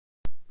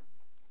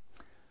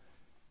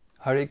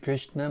Hare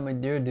Krishna, my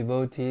dear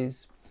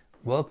devotees.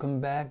 Welcome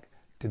back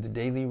to the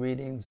daily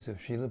readings of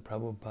Srila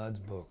Prabhupada's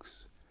books,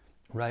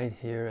 right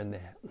here in the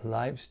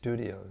live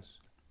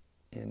studios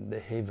in The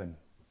Haven,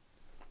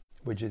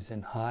 which is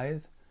in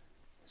Hythe,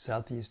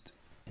 southeast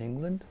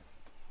England,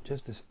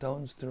 just a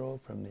stone's throw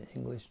from the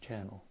English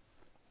Channel.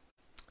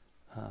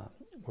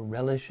 We're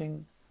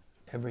relishing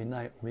every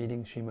night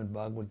reading Srimad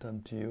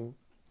Bhagavatam to you.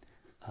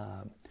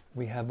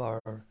 We have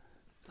our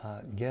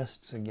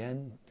guests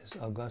again, this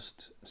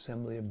august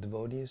assembly of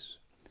devotees,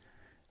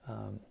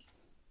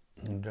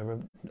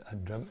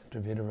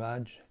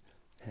 Dravidaraj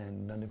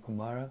and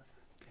Nandakumara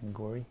and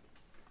Gauri,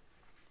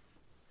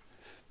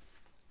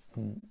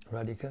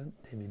 Radhika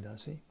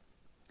Devidasi.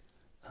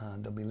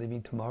 They'll be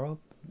leaving tomorrow,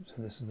 so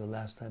this is the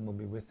last time we'll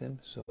be with them,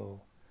 so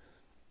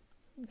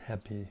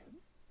happy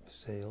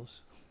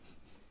sails,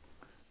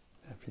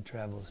 happy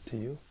travels to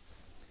you.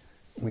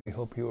 We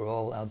hope you are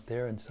all out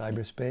there in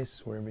cyberspace,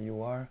 wherever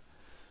you are,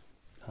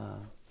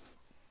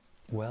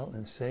 well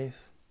and safe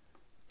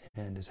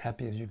and as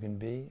happy as you can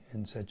be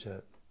in such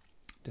a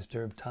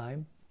disturbed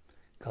time.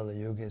 Kali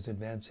Yuga is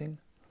advancing.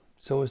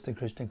 So is the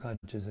Krishna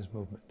consciousness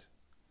movement.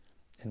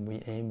 And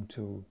we aim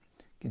to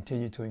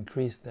continue to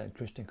increase that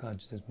Krishna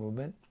consciousness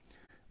movement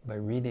by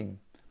reading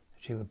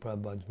Srila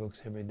Prabhupada's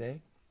books every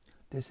day.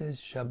 This is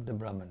Shabda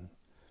Brahman.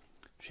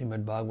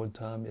 Srimad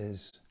Bhagavatam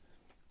is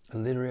a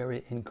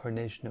literary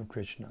incarnation of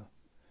Krishna.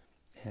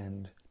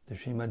 And the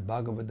Srimad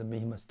Bhagavata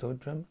Mahima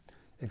Stotram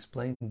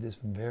explained this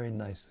very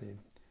nicely,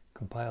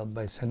 compiled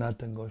by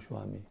Sanatana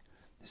Goswami,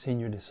 the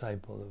senior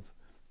disciple of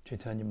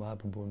Chaitanya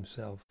Mahaprabhu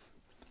himself,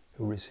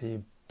 who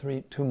received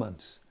 2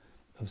 months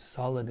of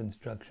solid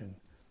instruction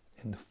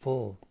in the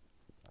full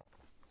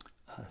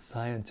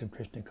science of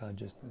Krishna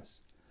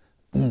consciousness.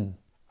 It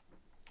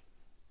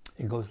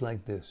goes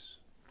like this: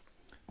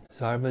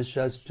 Sarva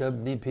Shastra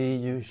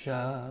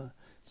Nipiyusha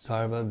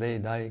Sarva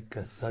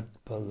Vedaika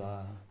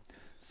Satpala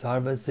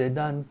Sarva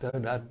Siddhanta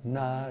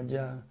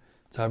Ratnaja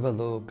Sarva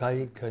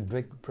Lokaika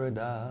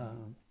Drikprada.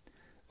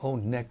 O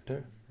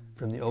nectar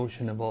from the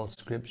ocean of all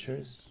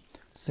scriptures,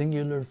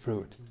 singular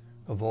fruit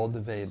of all the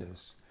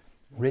Vedas,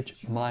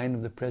 rich mine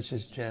of the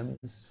precious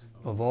gems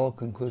of all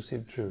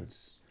conclusive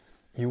truths,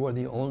 you are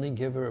the only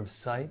giver of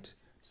sight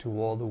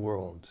to all the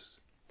worlds.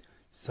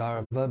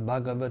 Sarva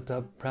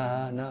Bhagavata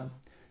Prana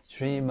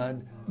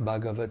Srimad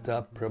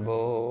Bhagavata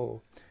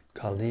Prabho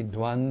Kali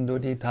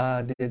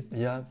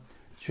Dvanduditaditya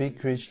Sri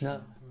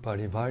Krishna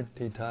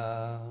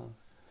Parivartita.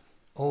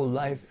 O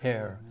life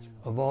air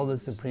of all the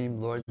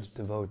Supreme Lord's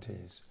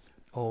devotees,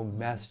 O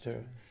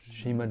Master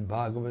Srimad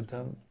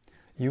Bhagavatam,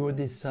 you are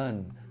the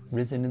sun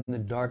risen in the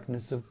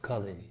darkness of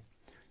Kali.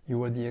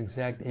 You are the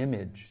exact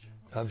image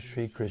of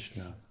Sri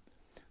Krishna.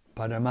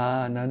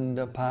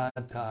 Paramananda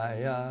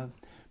Pataya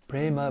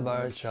Prema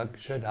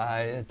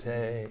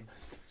Varshakshadayate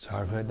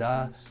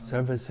Sarvada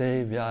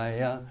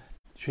Sarvasevyaya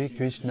Sri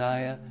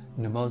Krishnaya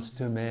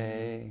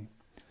Namostume.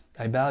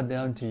 I bow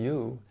down to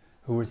you,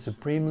 who are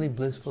supremely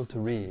blissful to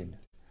read.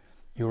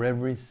 Your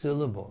every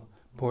syllable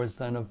pours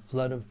down a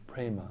flood of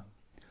prema.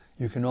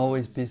 You can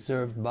always be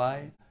served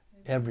by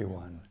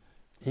everyone.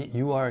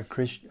 You are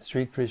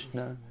Sri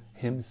Krishna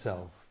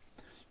himself.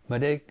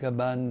 Madeka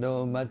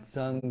Bando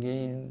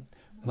Matsangin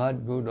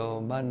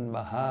Madguro Man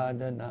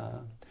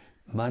Mahadana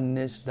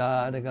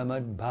Manishtadaga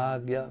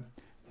Madbhagya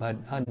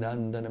Mad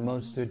Ananda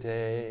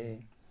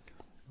Namostute.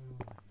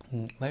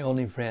 My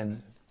only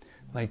friend,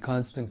 my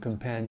constant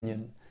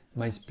companion,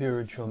 my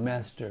spiritual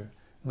master,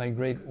 my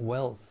great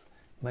wealth,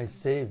 my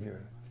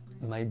savior,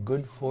 my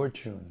good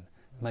fortune,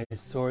 my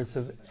source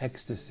of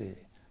ecstasy,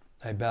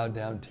 I bow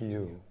down to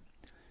you.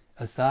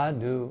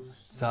 Asadu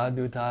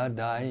saduta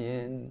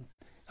dayin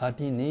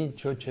atini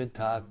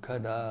chochita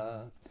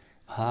kada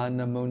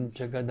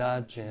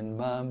hanamunchagada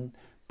chenmam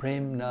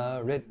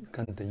premna rit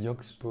kanta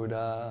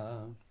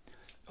yukspura.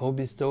 O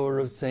bestower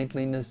of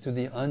saintliness to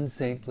the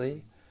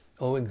unsaintly,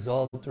 O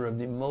exalter of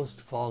the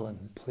most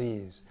fallen,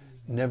 please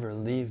never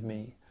leave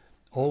me.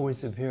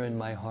 Always appear in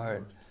my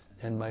heart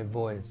and my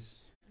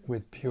voice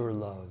with pure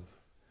love.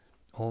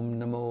 Om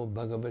Namo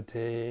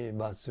Bhagavate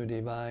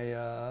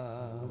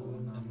Vasudevaya.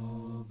 Om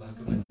Namo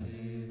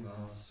Bhagavate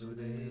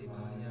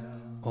Vasudevaya.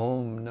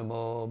 Om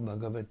Namo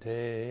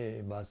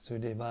Bhagavate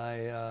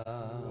Vasudevaya.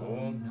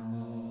 Om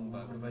Namo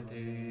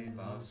Bhagavate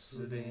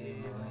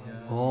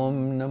Vasudevaya.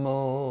 Om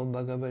Namo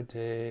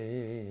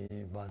Bhagavate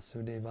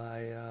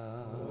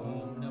Vasudevaya.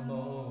 Om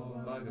Namo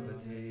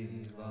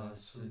Bhagavate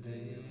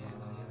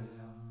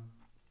Vasudevaya.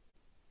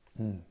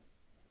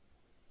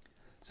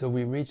 So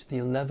we reached the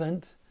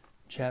 11th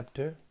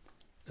chapter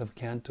of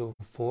Canto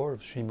 4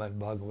 of Srimad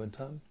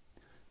Bhagavatam.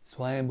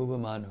 Swayambhuva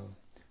Manu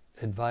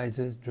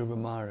advises Dhruva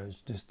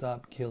Maharaj to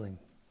stop killing,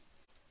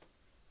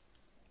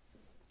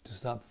 to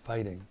stop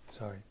fighting,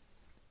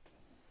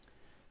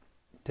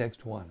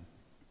 Text 1.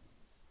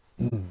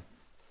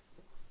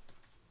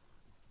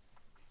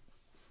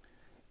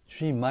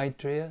 Sri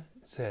Maitreya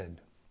said,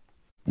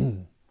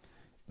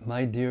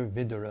 My dear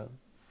Vidura,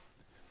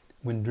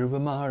 when Dhruva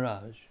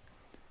Maharaj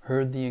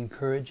heard the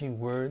encouraging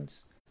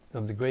words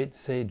of the great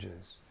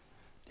sages,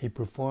 he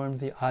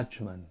performed the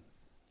Achman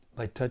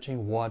by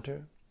touching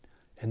water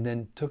and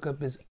then took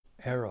up his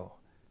arrow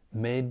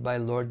made by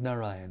Lord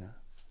Narayana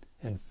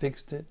and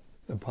fixed it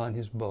upon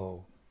his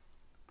bow.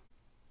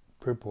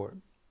 Purport.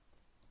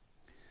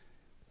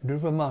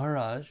 Dhruva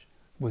Maharaj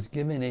was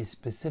given a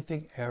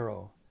specific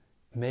arrow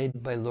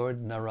made by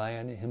Lord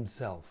Narayana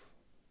himself,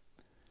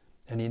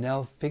 and he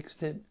now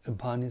fixed it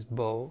upon his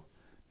bow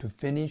to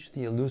finish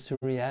the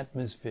illusory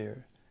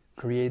atmosphere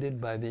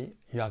created by the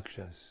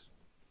Yakshas.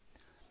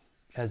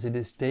 As it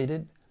is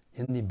stated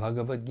in the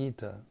Bhagavad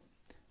Gita,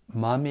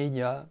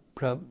 Mameva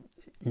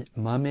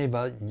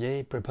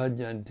ye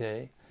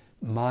prapadyante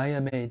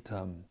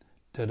mayametam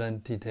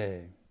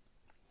tarantite.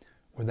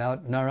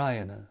 Without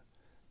Narayana,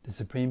 the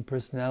Supreme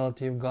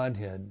Personality of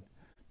Godhead,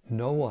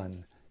 no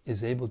one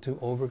is able to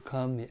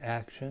overcome the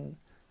action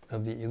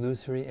of the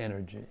illusory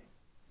energy.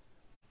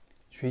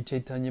 Sri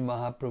Chaitanya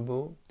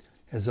Mahaprabhu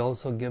has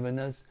also given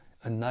us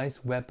a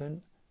nice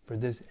weapon for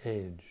this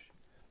age,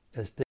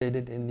 as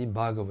stated in the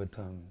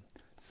Bhagavatam,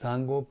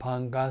 Sango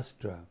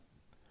Pangastra.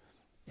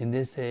 In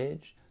this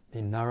age,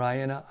 the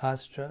Narayana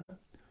Astra,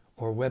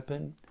 or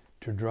weapon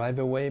to drive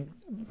away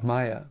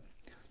Maya,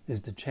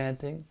 is the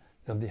chanting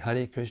of the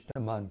Hare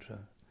Krishna mantra,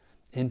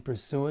 in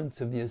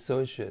pursuance of the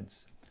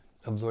associates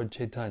of Lord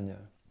Chaitanya,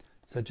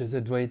 such as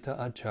Advaita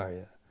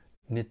Acharya,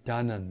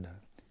 Nityananda,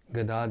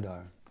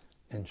 Gadadhar,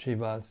 and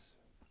Srivas.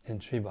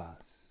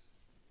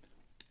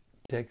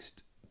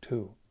 Text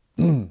 2.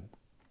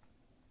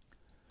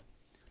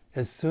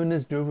 As soon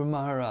as Dhruva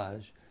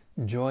Maharaj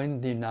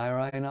joined the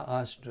Narayana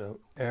Astra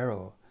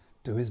arrow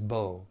to his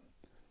bow,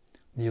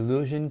 the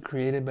illusion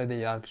created by the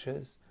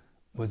Yakshas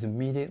was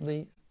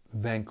immediately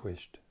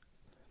vanquished.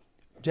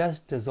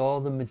 Just as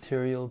all the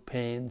material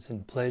pains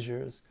and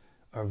pleasures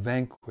are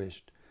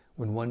vanquished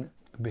when one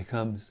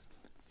becomes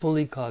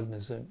fully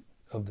cognizant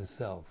of the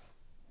self.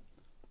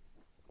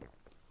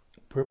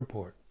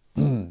 Purport.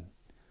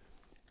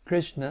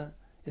 Krishna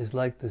is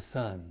like the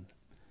sun,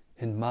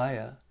 and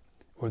Maya,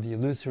 or the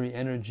illusory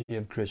energy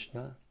of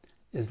Krishna,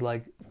 is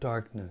like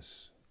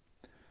darkness.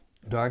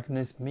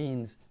 Darkness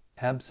means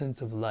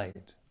absence of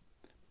light.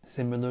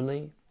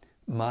 Similarly,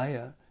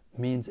 Maya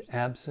means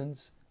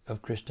absence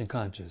of Krishna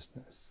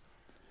consciousness.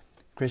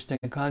 Krishna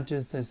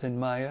consciousness and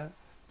Maya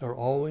are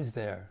always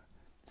there,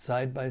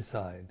 side by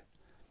side.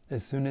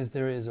 As soon as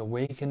there is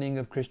awakening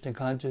of Krishna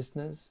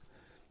consciousness,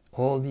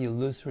 all the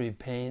illusory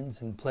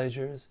pains and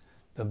pleasures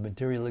of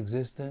material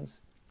existence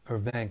are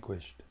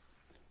vanquished.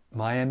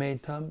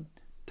 Mayametam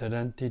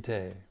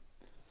tarantite.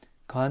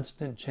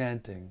 Constant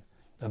chanting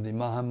of the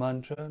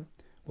Mahamantra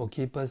will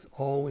keep us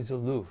always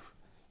aloof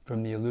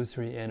from the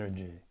illusory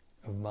energy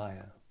of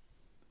Maya.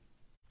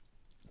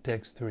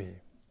 Text 3.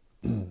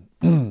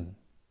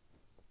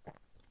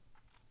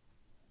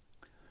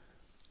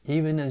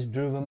 Even as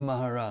Dhruva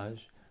Maharaj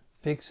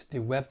fixed the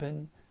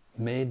weapon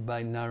made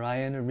by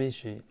Narayana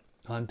Rishi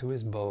onto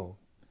his bow,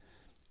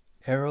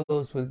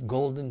 arrows with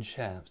golden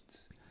shafts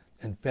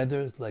and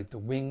feathers like the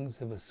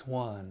wings of a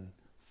swan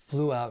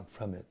flew out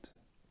from it.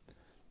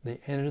 They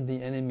entered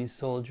the enemy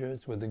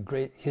soldiers with a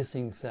great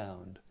hissing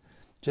sound,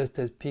 just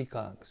as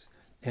peacocks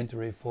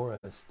enter a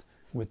forest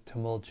with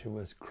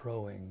tumultuous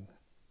crowing.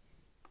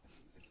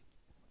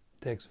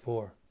 Text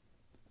 4.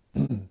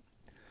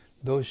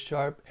 Those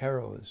sharp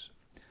arrows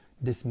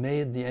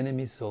dismayed the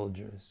enemy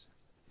soldiers,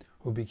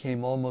 who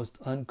became almost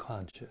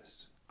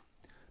unconscious.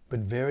 But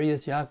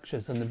various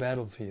yakshas on the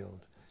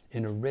battlefield,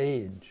 in a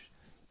rage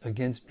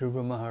against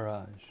Dhruva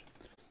Maharaj,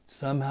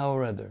 somehow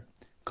or other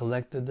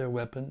collected their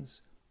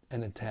weapons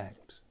and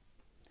attacked.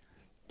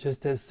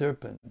 Just as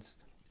serpents,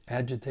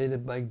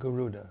 agitated by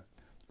Garuda,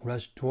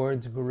 rushed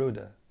towards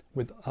Garuda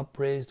with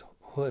upraised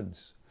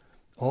hoods,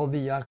 all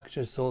the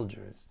yaksha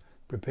soldiers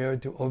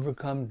prepared to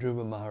overcome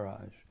Dhruva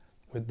Maharaj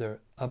with their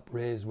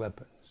upraised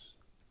weapons.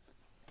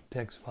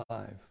 Text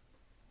 5.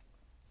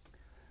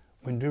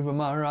 When Dhruva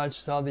Maharaj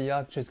saw the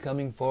yakshas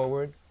coming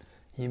forward,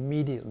 he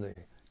immediately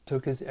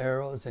took his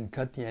arrows and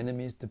cut the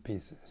enemies to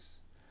pieces.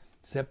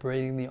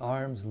 Separating the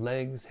arms,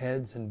 legs,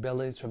 heads, and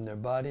bellies from their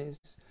bodies,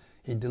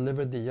 he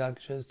delivered the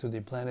yakshas to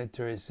the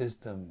planetary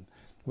system,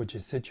 which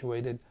is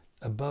situated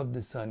above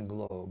the sun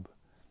globe,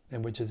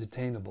 and which is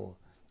attainable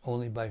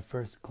only by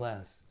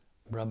first-class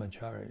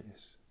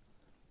brahmacharis,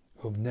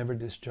 who have never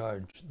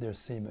discharged their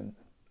semen.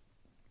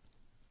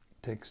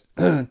 Text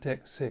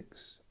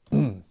 6.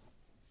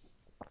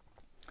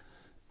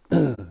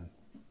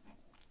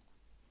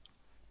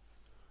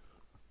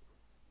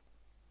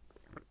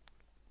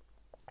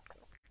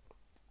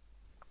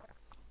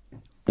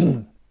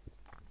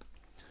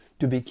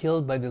 To be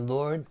killed by the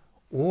Lord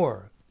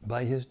or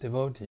by his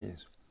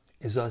devotees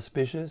is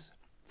auspicious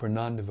for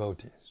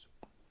non-devotees.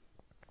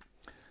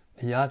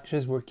 The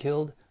yakshas were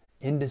killed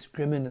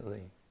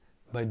indiscriminately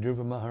by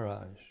Dhruva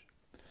Maharaj,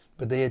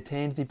 but they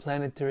attained the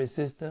planetary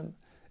system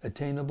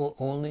attainable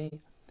only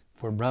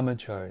for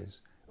brahmacharis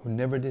who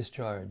never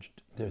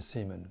discharged their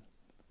semen.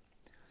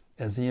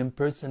 As the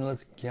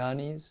impersonalist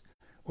jnanis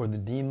or the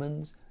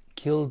demons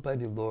killed by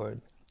the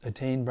Lord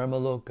attain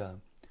Brahmaloka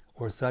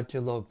or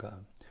Satyaloka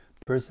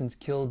Persons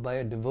killed by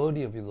a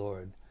devotee of the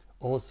Lord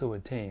also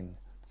attain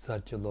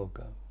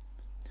Satyaloka.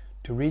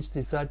 To reach the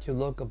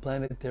Satyaloka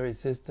planetary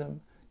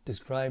system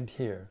described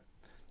here,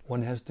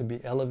 one has to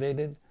be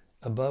elevated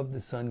above the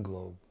sun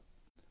globe.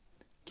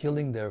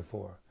 Killing,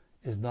 therefore,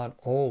 is not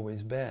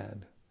always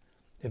bad.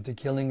 If the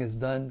killing is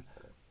done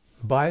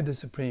by the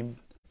Supreme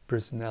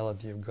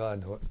Personality of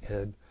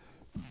Godhead,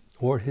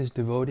 or his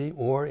devotee,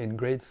 or in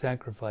great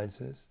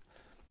sacrifices,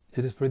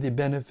 it is for the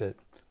benefit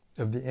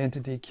of the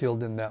entity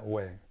killed in that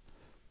way.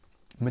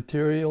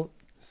 Material,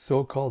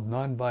 so-called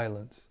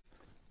non-violence,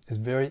 is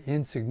very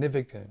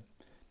insignificant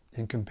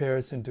in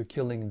comparison to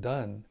killing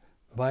done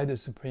by the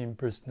Supreme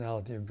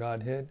Personality of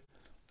Godhead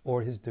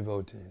or his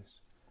devotees.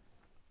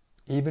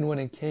 Even when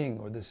a king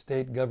or the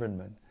state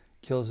government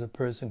kills a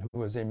person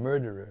who is a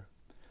murderer,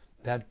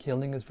 that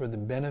killing is for the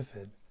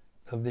benefit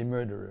of the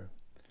murderer,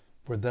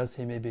 for thus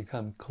he may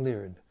become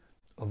cleared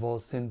of all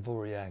sinful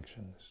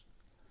reactions.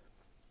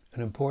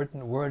 An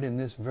important word in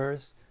this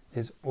verse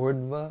is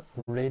Urdhva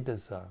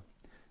Retasa,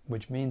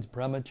 which means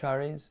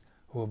brahmacharis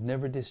who have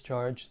never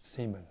discharged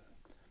semen.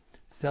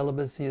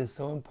 Celibacy is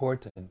so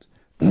important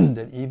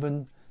that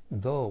even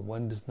though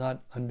one does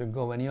not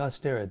undergo any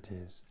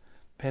austerities,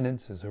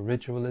 penances, or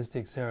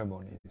ritualistic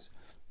ceremonies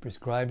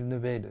prescribed in the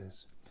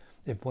Vedas,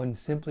 if one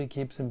simply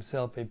keeps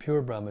himself a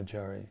pure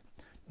brahmachari,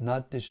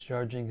 not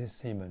discharging his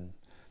semen,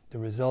 the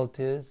result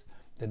is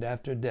that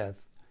after death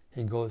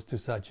he goes to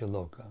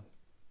Satyaloka.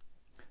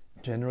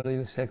 Generally,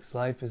 the sex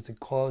life is the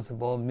cause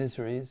of all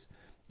miseries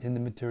in the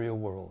material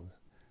world.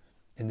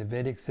 In the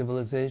Vedic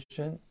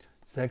civilization,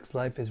 sex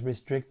life is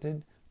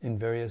restricted in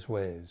various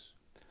ways.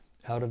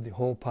 Out of the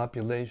whole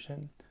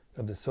population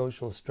of the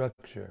social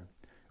structure,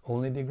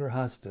 only the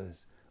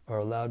grihastas are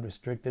allowed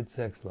restricted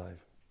sex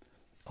life.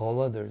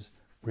 All others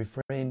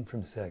refrain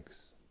from sex.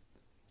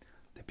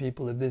 The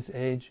people of this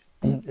age,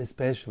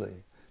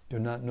 especially, do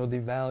not know the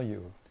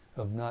value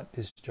of not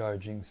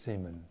discharging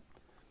semen.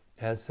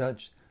 As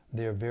such,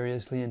 they are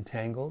variously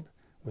entangled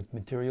with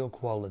material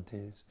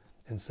qualities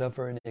and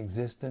suffer an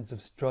existence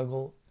of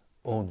struggle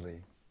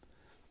only.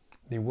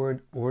 The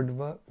word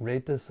Urdhva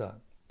Retasa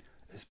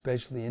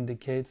especially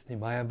indicates the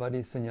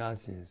Mayavadi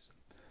sannyasis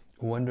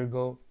who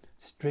undergo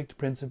strict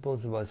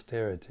principles of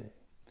austerity.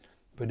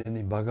 But in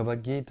the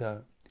Bhagavad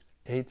Gita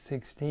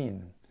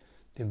 8:16,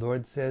 the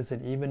Lord says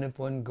that even if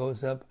one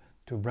goes up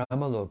to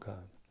Brahmaloka,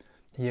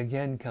 he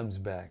again comes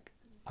back.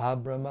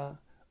 Abrahma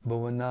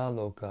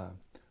Bhuvanaloka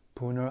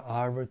Punar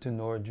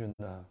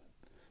Arvatanarjuna.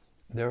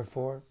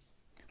 Therefore,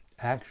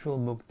 actual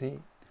mukti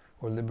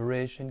or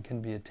liberation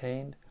can be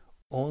attained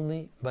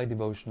only by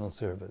devotional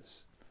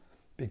service.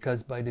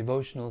 Because by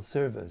devotional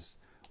service,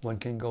 one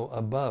can go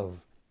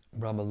above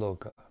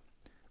Brahmaloka,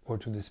 or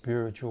to the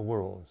spiritual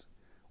world,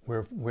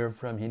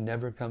 wherefrom he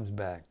never comes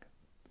back.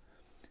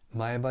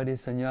 Mayavadi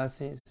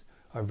sannyasis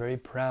are very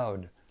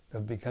proud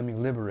of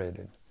becoming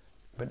liberated,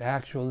 but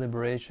actual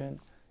liberation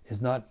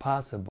is not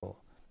possible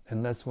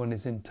unless one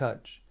is in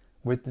touch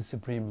with the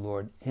Supreme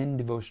Lord in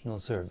devotional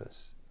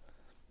service.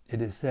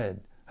 It is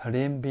said,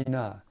 Harim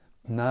bina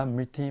na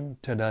mritim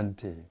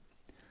tadanti.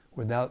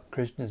 Without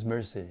Krishna's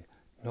mercy,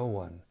 no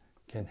one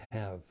can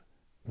have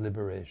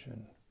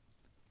liberation.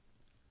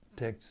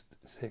 Text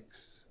 6.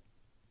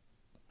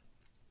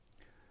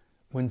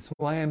 When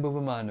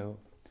Swayambhuva Manu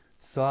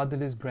saw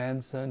that his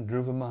grandson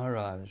Dhruva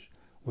Maharaj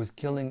was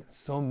killing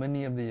so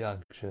many of the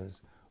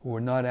yakshas who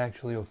were not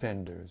actually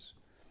offenders,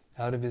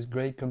 out of his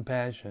great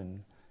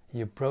compassion,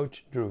 he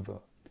approached Dhruva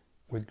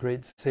with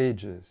great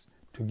sages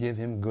to give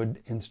him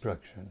good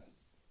instruction.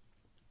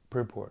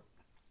 Purport.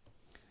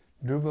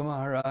 Dhruva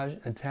Maharaj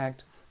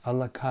attacked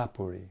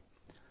Alakapuri,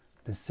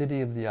 the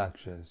city of the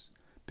Yakshas,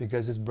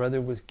 because his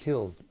brother was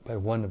killed by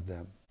one of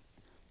them.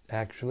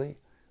 Actually,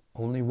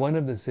 only one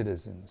of the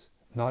citizens,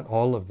 not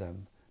all of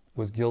them,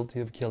 was guilty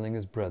of killing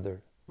his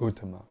brother,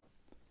 Uttama.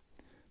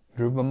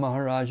 Dhruva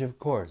Maharaj, of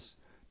course,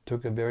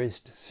 took a very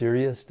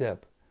serious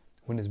step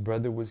when his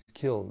brother was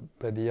killed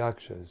by the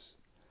Yakshas.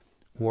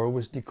 War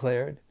was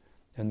declared,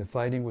 and the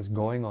fighting was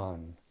going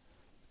on.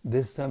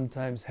 This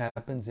sometimes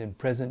happens in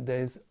present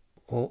days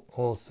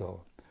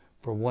also.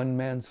 For one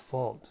man's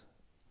fault,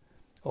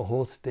 a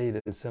whole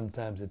state is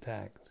sometimes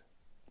attacked.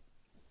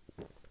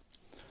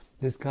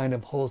 This kind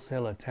of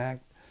wholesale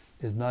attack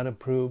is not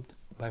approved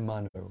by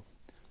Manu,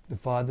 the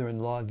father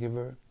and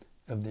lawgiver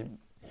of the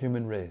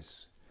human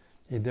race.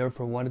 He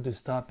therefore wanted to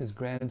stop his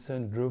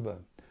grandson Dhruva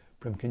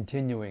from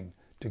continuing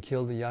to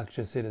kill the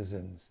Yaksha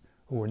citizens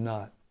who were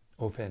not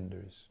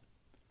offenders.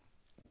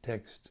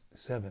 Text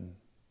 7.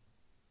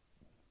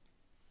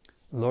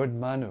 Lord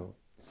Manu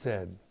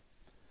said,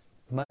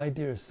 "My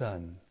dear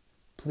son,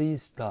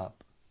 please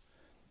stop.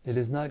 It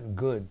is not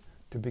good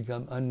to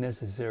become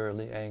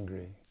unnecessarily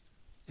angry.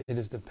 It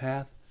is the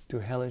path to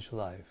hellish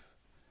life.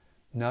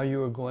 Now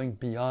you are going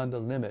beyond the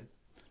limit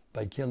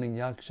by killing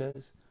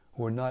yakshas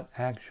who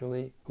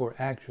are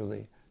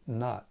actually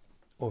not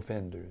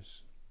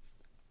offenders."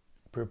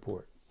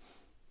 Purport.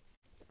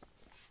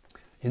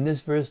 In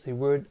this verse, the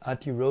word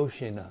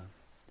atiroshena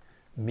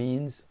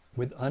means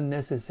with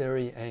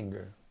unnecessary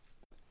anger.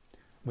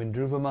 When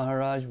Dhruva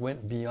Maharaj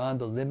went beyond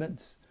the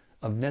limits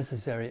of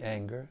necessary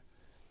anger,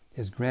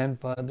 his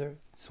grandfather,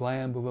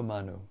 Swayambhuva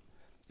Manu,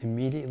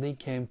 immediately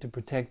came to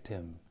protect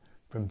him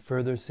from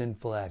further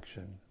sinful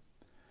action.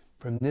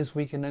 From this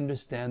we can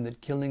understand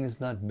that killing is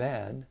not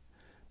bad,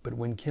 but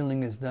when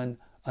killing is done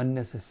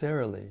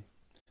unnecessarily,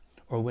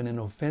 or when an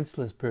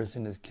offenseless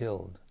person is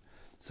killed,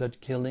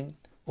 such killing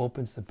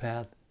opens the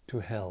path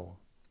to hell.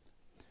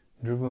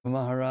 Dhruva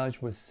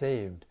Maharaj was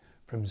saved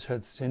from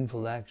such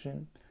sinful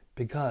action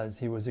because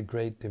he was a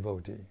great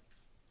devotee.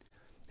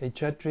 A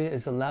Kshatriya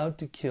is allowed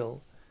to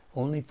kill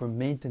only for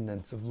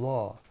maintenance of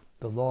law,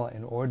 the law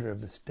and order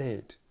of the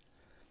state.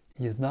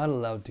 He is not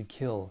allowed to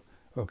kill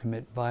or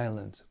commit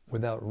violence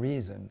without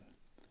reason.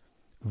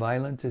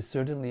 Violence is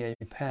certainly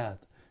a path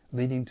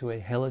leading to a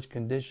hellish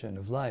condition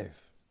of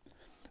life,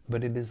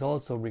 but it is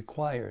also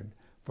required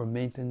for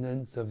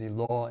maintenance of the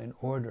law and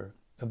order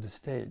of the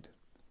state.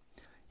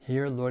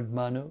 Here Lord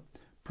Manu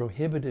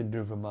prohibited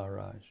Dhruva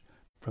Maharaj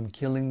from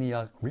killing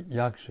the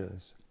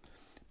Yakshas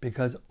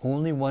because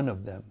only one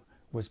of them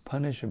was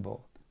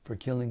punishable for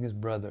killing his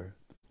brother,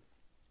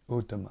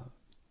 Uttama.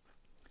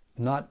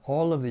 Not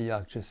all of the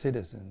Yaksha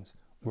citizens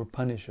were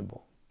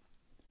punishable.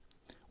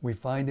 We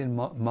find in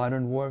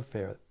modern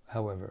warfare,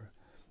 however,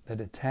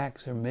 that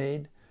attacks are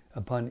made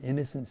upon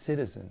innocent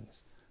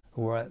citizens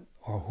who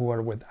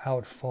are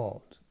without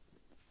fault.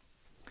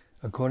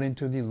 According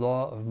to the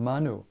law of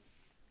Manu,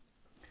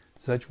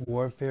 such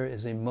warfare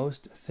is a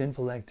most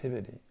sinful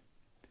activity.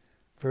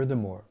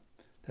 Furthermore,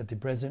 at the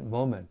present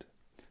moment,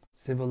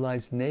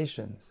 civilized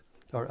nations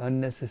are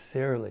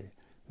unnecessarily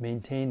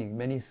maintaining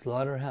many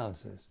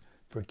slaughterhouses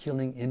for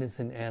killing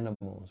innocent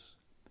animals.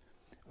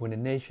 When a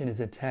nation is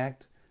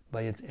attacked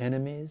by its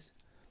enemies,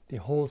 the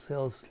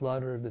wholesale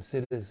slaughter of the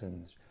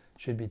citizens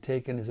should be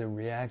taken as a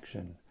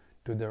reaction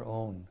to their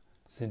own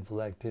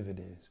sinful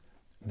activities.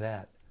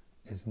 That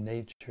is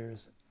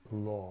nature's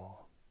law.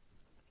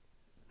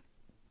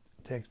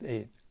 Text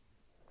 8.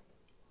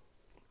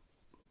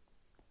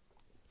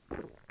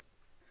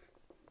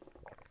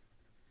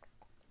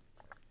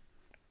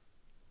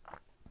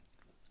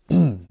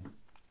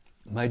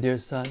 My dear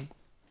son,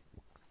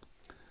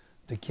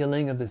 the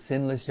killing of the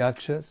sinless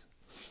yakshas,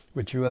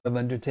 which you have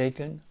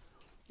undertaken,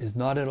 is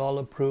not at all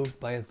approved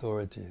by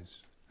authorities,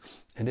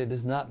 and it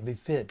does not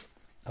befit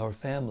our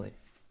family,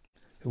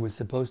 who is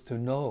supposed to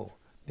know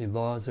the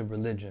laws of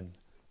religion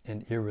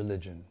and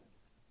irreligion.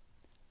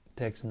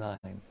 Text 9.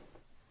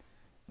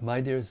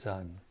 My dear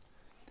son,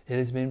 it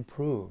has been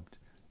proved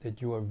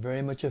that you are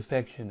very much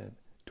affectionate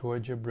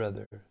towards your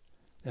brother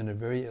and are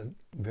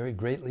very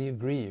greatly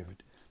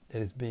aggrieved that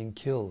he is being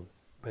killed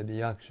by the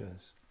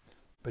yakshas.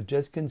 But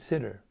just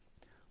consider,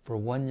 for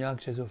one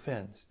yaksha's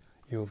offense,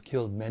 you have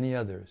killed many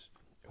others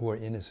who are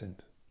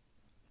innocent.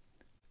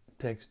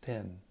 Text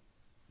 10.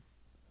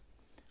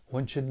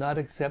 One should not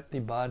accept the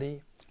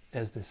body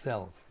as the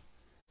self,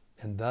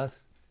 and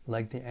thus,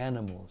 like the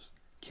animals,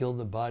 kill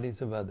the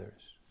bodies of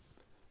others.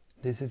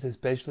 This is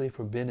especially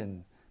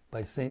forbidden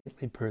by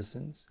saintly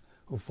persons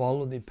who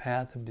follow the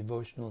path of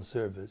devotional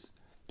service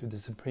to the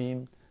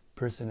Supreme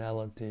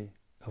Personality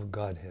of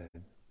Godhead.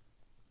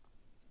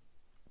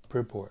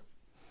 Purport.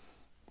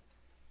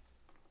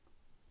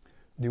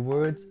 The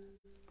words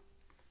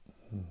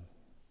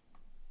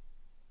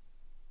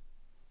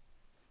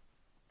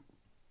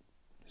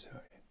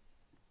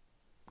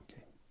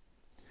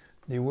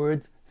The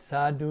words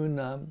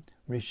sadhunam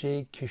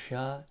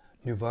rishikesha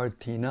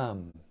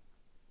nivartinam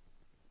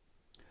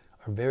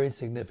are very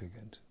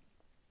significant.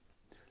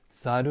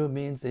 Sadhu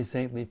means a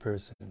saintly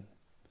person.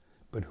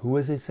 But who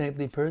is a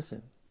saintly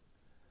person?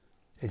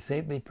 A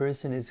saintly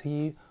person is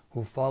he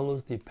who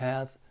follows the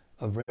path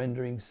of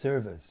rendering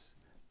service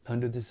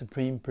under the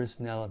Supreme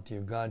Personality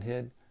of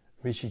Godhead,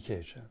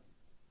 Rishikesha.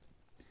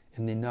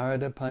 In the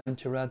Narada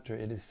Pancharatra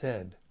it is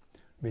said,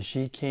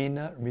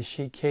 Rishikena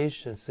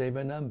Rishikesha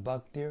Sevanam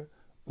Bhaktir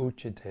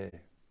Uchite.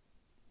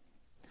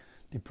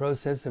 The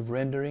process of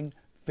rendering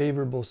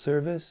favorable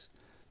service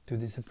to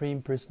the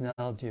Supreme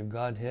Personality of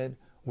Godhead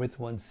with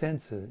one's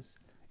senses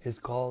is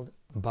called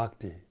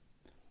bhakti,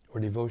 or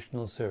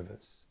devotional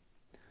service.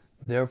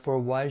 Therefore,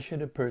 why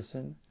should a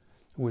person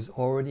who is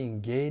already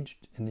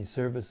engaged in the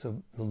service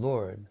of the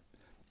Lord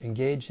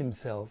engage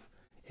himself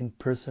in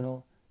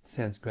personal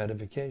sense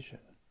gratification?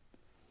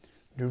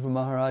 Dhruva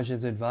Maharaj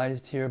is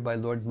advised here by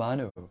Lord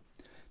Manu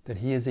that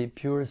he is a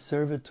pure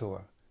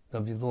servitor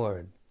of the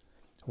Lord.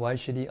 Why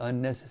should he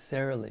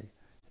unnecessarily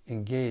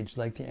engage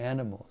like the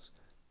animals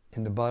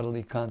in the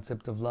bodily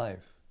concept of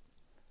life?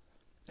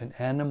 An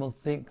animal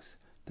thinks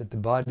that the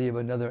body of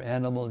another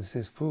animal is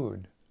his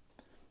food.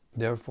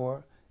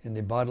 Therefore, in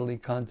the bodily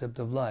concept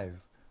of life,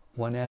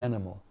 one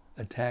animal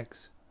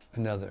attacks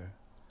another.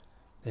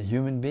 A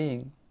human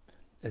being,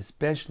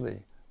 especially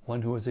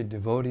one who is a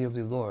devotee of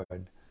the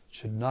Lord,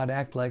 should not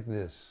act like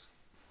this.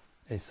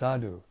 A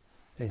sadhu,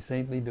 a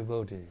saintly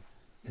devotee,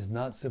 is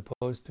not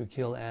supposed to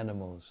kill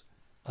animals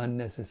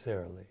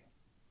unnecessarily.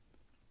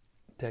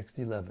 Text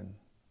 11.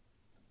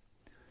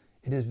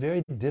 It is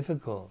very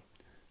difficult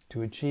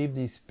to achieve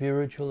the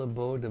spiritual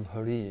abode of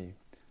Hari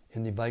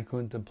in the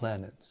Vaikuntha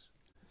planets.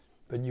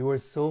 But you are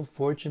so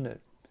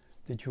fortunate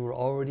that you are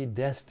already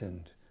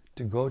destined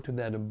to go to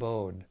that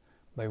abode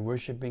by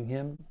worshipping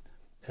him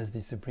as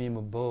the supreme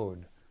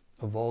abode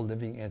of all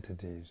living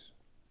entities.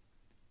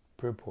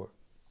 Purport.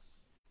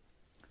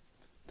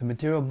 The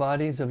material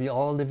bodies of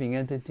all living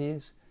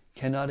entities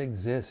cannot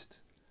exist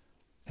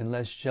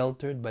unless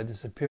sheltered by the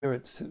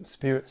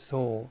spirit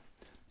soul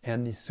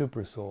and the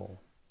super soul.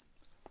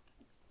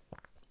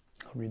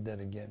 I'll read that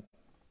again.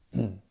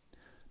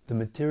 The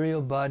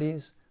material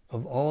bodies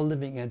of all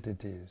living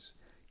entities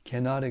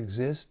cannot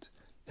exist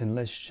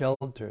unless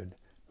sheltered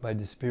by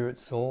the spirit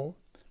soul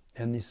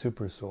and the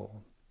super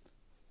soul.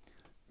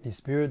 The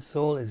spirit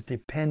soul is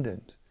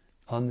dependent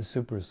on the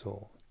super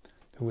soul,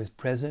 who is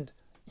present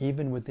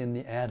even within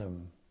the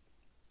atom.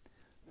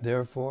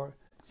 Therefore,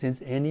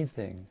 since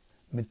anything,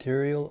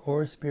 material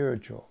or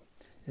spiritual,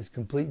 is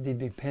completely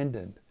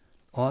dependent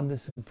on the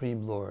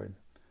Supreme Lord,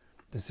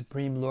 the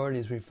Supreme Lord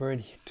is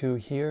referred to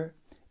here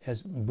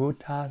as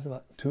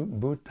Bhutavasa.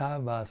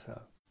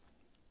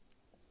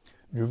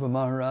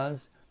 Dhruva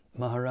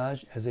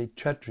Maharaj, as a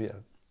Kshatriya,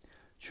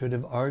 should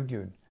have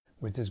argued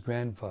with his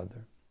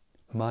grandfather,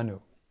 Manu,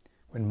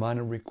 when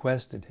Manu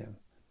requested him.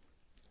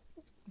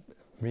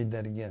 Read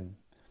that again.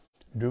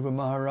 Dhruva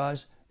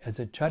Maharaj, as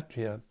a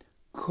Kshatriya,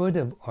 could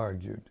have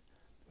argued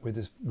with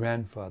his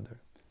grandfather,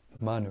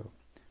 Manu,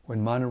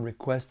 when Manu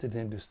requested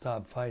him to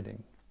stop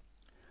fighting.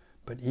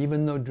 But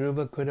even though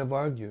Dhruva could have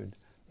argued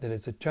that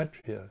as a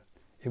Kshatriya,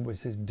 it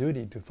was his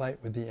duty to fight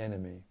with the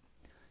enemy,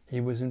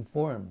 he was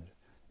informed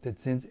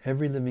that since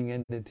every living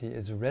entity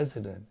is a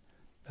residence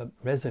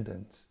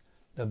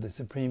of the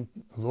Supreme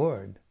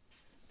Lord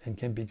and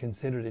can be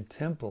considered a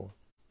temple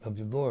of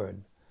the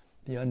Lord,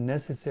 the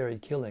unnecessary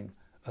killing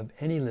of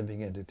any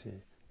living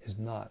entity is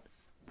not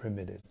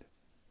permitted.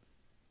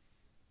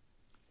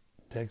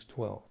 Text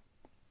 12.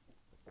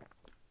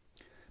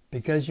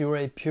 Because you are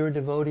a pure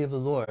devotee of the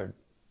Lord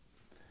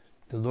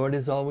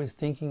is always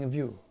thinking of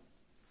you,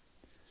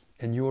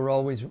 and you are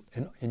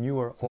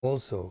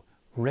also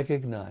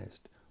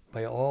recognized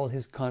by all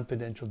his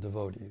confidential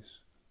devotees.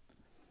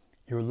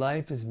 Your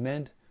life is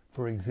meant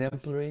for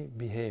exemplary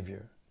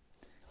behavior.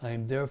 I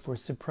am therefore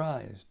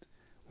surprised.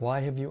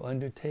 Why have you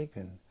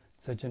undertaken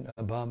such an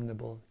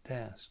abominable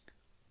task?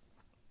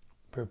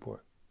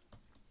 Purport.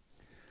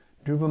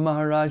 Dhruva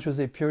Maharaj was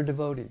a pure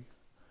devotee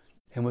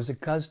and was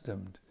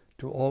accustomed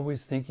to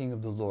always thinking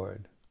of the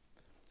Lord.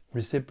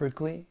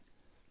 Reciprocally,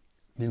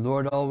 the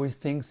Lord always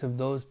thinks of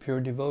those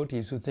pure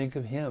devotees who think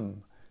of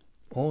him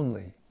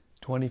only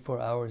 24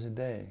 hours a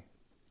day.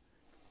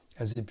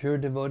 As the pure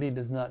devotee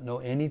does not know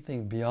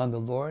anything beyond the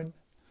Lord,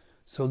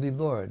 so the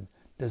Lord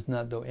does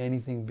not know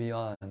anything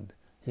beyond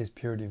his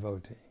pure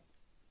devotee.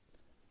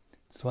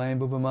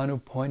 Swayambhuva Manu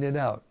pointed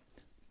out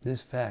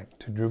this fact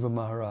to Dhruva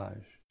Maharaj.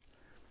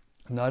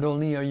 Not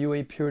only are you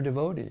a pure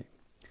devotee,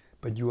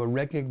 but you are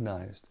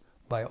recognized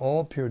by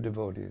all pure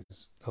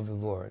devotees of the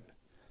Lord.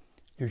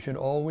 You should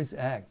always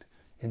act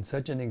in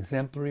such an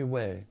exemplary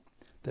way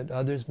that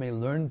others may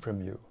learn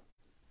from you.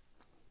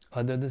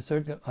 Under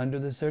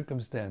the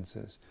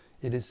circumstances,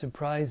 it is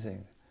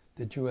surprising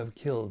that you have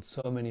killed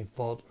so many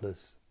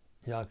faultless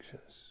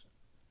yakshas.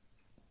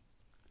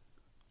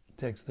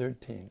 Text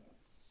 13.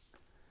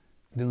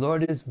 The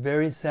Lord is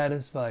very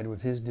satisfied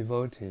with his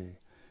devotee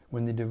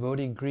when the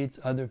devotee greets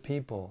other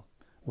people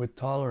with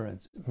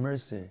tolerance,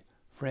 mercy,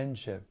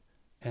 friendship,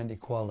 and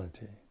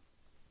equality.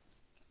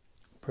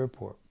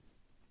 Purport.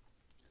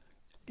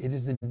 It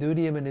is the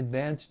duty of an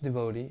advanced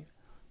devotee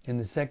in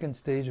the second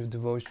stage of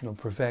devotional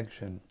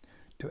perfection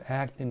to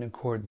act in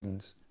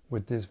accordance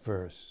with this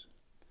verse.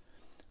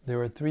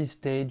 There are 3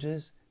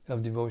 stages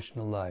of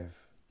devotional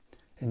life.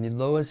 In the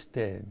lowest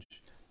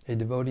stage, a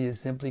devotee is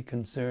simply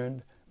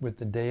concerned with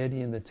the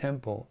deity in the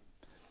temple,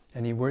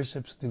 and he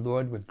worships the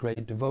Lord with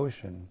great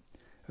devotion,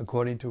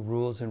 according to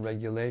rules and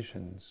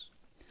regulations.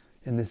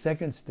 In the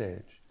second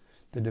stage,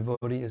 the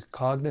devotee is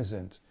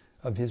cognizant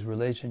of his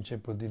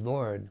relationship with the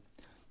Lord,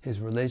 his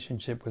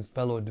relationship with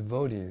fellow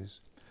devotees,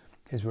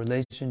 his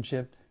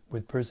relationship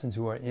with persons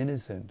who are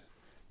innocent,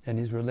 and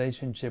his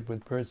relationship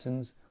with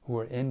persons who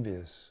are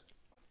envious.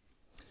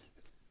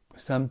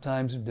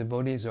 Sometimes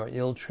devotees are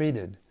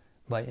ill-treated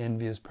by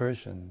envious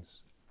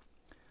persons.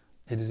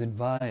 It is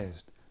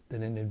advised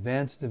that an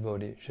advanced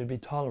devotee should be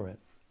tolerant.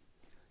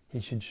 He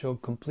should show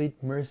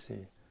complete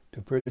mercy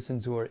to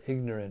persons who are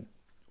ignorant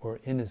or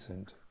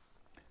innocent.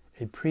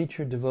 A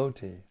preacher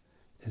devotee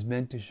is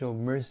meant to show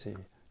mercy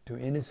to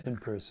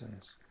innocent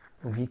persons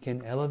whom he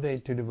can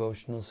elevate to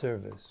devotional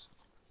service.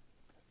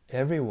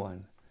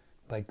 Everyone,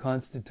 by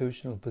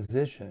constitutional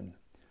position,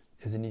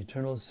 is an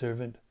eternal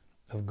servant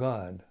of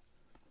God.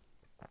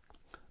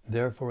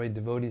 Therefore, a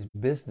devotee's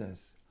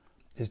business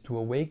is to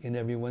awaken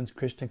everyone's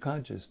Krishna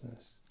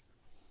consciousness.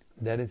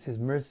 That is his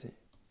mercy.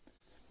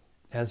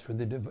 As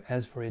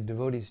for a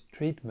devotee's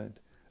treatment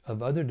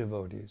of other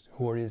devotees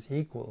who are his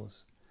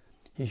equals,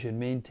 he should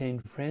maintain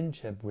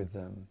friendship with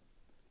them.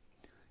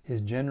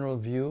 His general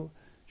view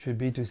should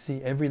be to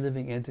see every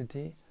living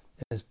entity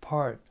as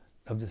part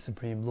of the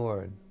Supreme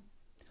Lord.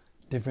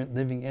 Different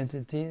living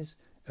entities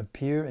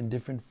appear in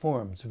different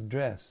forms of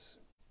dress,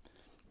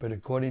 but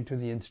according to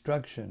the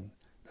instruction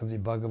of the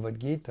Bhagavad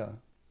Gita,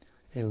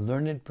 a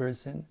learned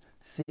person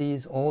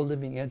sees all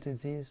living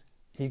entities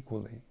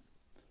equally.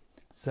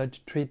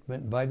 Such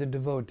treatment by the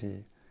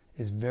devotee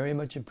is very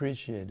much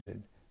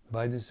appreciated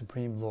by the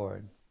Supreme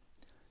Lord.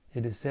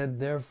 It is said,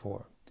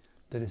 therefore,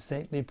 that a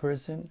saintly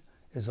person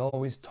is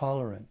always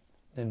tolerant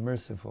and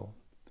merciful.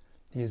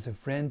 He is a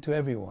friend to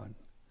everyone,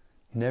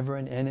 never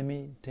an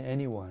enemy to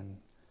anyone,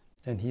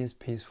 and he is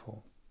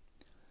peaceful.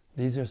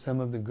 These are some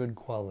of the good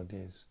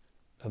qualities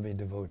of a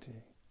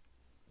devotee.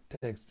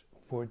 Text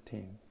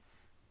 14.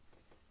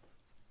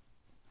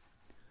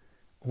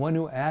 One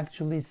who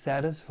actually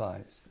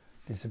satisfies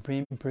the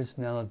Supreme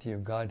Personality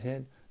of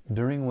Godhead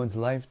during one's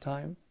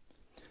lifetime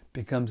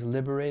becomes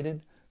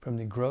liberated from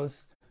the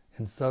gross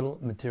and subtle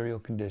material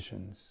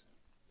conditions.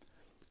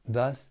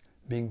 Thus,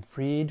 being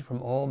freed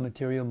from all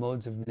material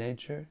modes of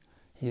nature,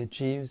 he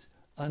achieves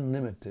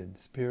unlimited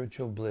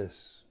spiritual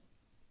bliss.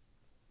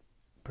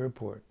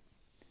 Purport.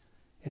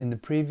 In the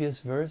previous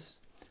verse,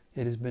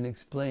 it has been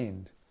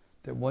explained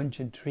that one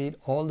should treat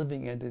all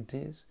living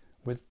entities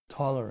with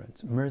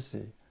tolerance,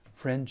 mercy,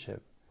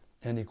 friendship,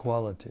 and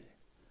equality.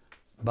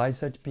 By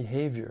such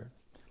behavior,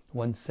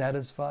 one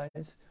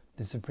satisfies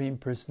the Supreme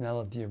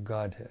Personality of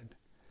Godhead,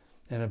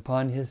 and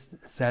upon his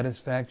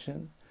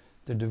satisfaction,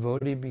 the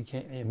devotee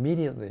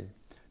immediately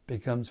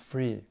becomes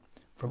free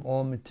from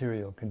all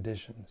material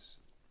conditions.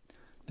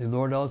 The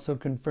Lord also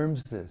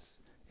confirms this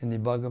in the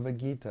Bhagavad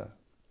Gita.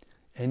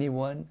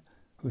 Anyone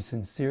who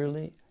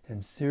sincerely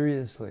and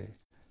seriously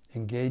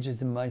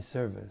engages in my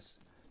service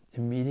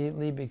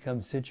immediately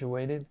becomes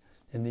situated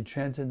in the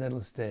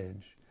transcendental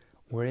stage,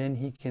 wherein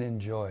he can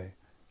enjoy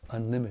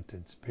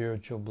unlimited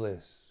spiritual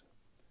bliss.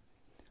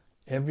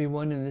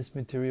 Everyone in this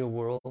material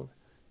world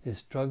is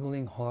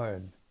struggling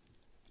hard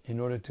in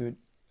order to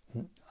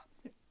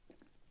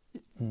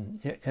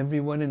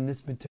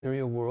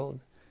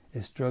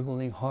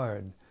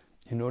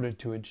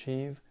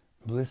achieve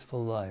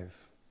blissful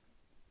life.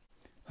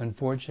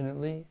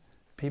 Unfortunately,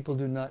 people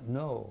do not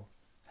know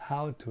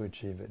how to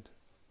achieve it.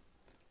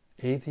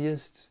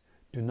 Atheists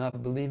do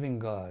not believe in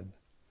God,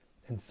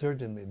 and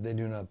certainly they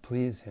do not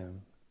please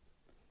Him.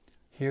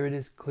 Here it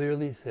is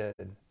clearly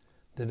said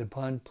that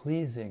upon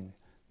pleasing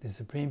the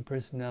Supreme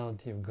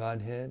Personality of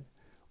Godhead,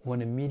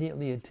 one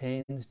immediately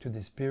attains to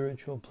the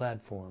spiritual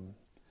platform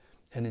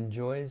and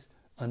enjoys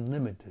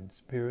unlimited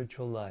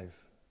spiritual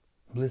life,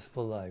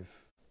 blissful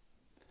life.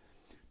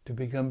 To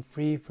become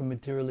free from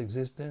material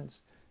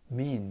existence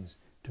means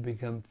to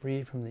become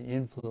free from the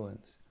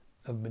influence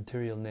of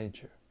material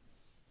nature.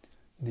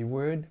 The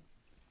word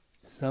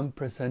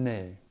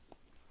samprasane,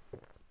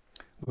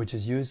 which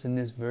is used in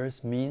this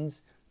verse,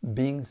 means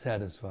being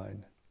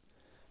satisfied.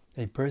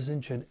 A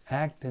person should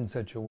act in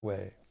such a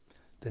way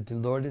that the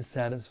Lord is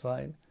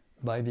satisfied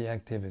by the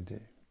activity.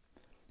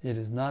 It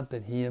is not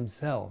that he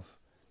himself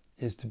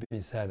is to be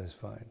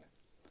satisfied.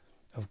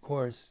 Of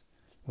course,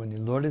 when the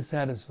Lord is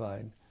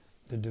satisfied,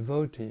 the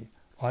devotee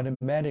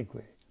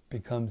automatically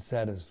becomes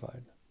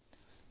satisfied.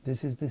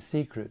 This is the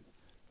secret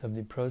of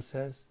the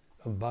process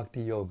of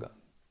Bhakti Yoga.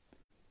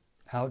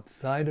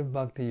 Outside of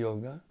Bhakti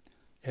Yoga,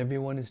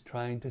 everyone is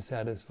trying to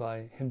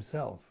satisfy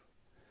himself.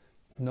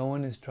 No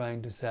one is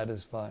trying to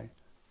satisfy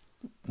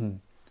the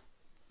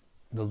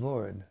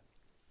Lord.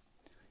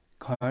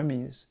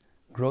 Karmis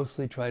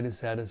grossly try to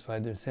satisfy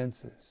their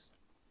senses.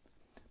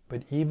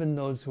 But even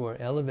those who are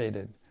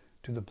elevated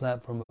to the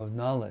platform of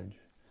knowledge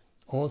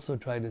also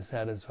try to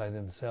satisfy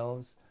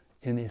themselves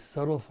in a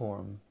subtle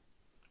form.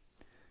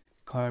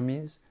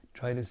 Karmis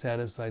try to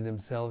satisfy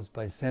themselves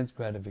by sense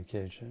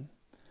gratification,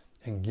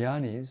 and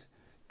jnanis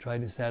try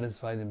to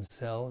satisfy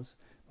themselves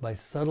by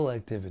subtle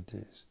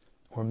activities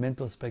or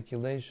mental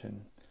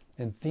speculation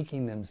and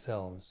thinking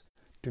themselves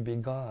to be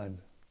God.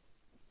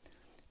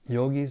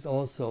 Yogis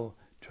also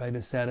try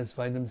to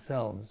satisfy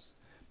themselves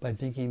by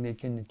thinking they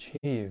can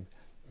achieve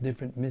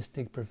different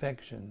mystic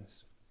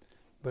perfections.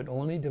 But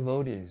only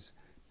devotees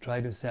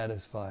try to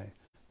satisfy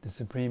the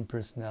Supreme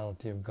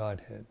Personality of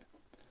Godhead.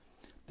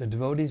 The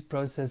devotee's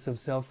process of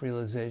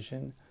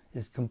self-realization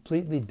is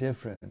completely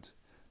different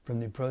from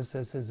the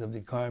processes of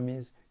the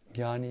karmis,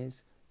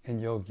 jnanis, and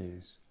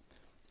yogis.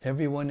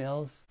 Everyone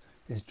else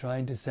is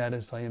trying to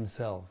satisfy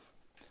himself,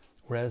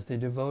 whereas the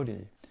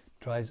devotee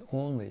tries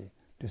only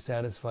to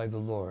satisfy the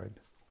Lord.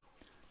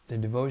 The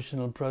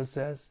devotional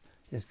process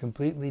is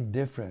completely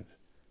different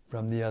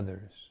from the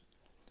others.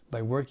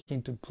 By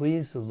working to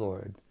please the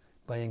Lord,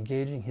 by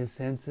engaging his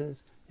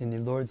senses in the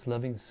Lord's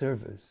loving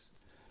service,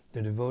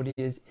 the devotee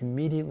is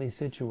immediately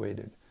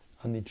situated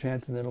on the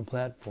transcendental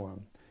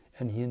platform,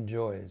 and he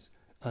enjoys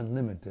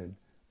unlimited,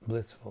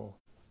 blissful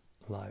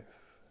life.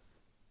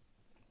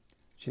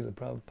 Srila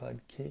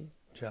Prabhupada Ki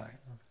Jai.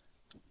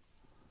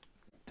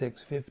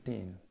 Text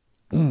 15.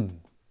 The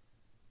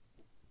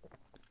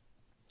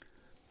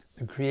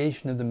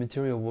creation of the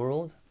material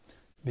world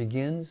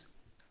begins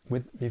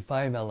with the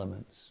 5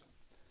 elements,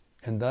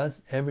 and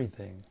thus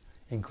everything,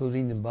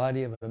 including the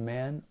body of a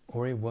man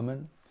or a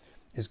woman,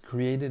 is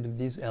created of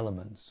these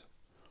elements.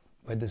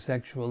 By the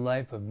sexual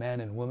life of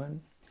man and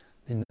woman,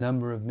 the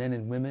number of men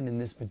and women in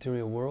this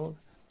material world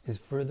is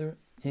further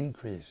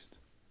increased.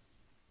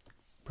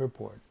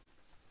 Purport.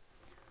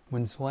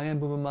 When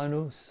Swayambhuva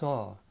Manu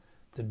saw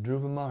that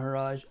Dhruva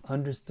Maharaj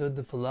understood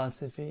the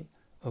philosophy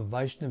of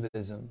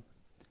Vaishnavism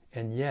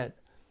and yet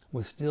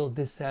was still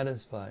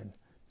dissatisfied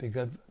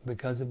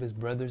because of his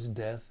brother's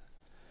death,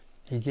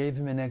 he gave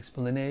him an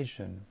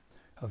explanation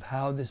of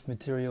how this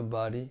material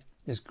body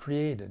is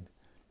created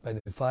by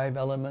the 5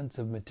 elements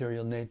of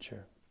material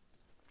nature.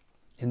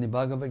 In the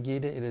Bhagavad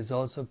Gita, it is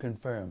also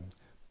confirmed,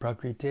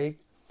 Prakriti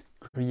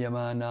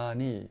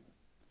Kriyamanani.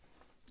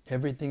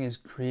 Everything is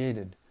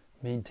created,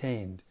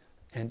 maintained,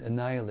 and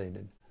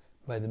annihilated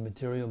by the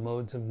material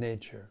modes of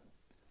nature.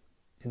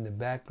 In the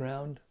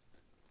background,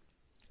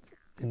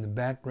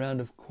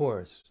 of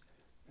course,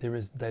 there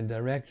is the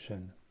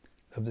direction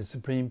of the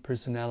Supreme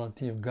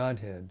Personality of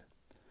Godhead.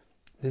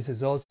 This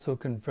is also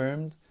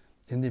confirmed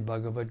in the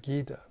Bhagavad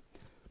Gita.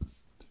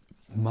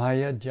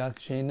 Maya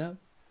Jakshena,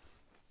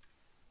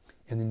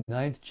 in the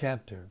 9th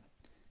chapter,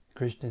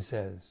 Krishna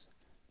says,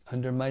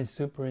 under my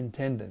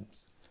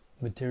superintendence,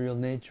 material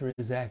nature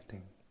is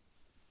acting.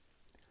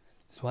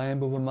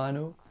 Swayambhuva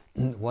Manu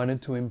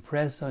wanted to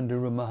impress on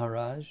Dhruva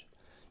Maharaj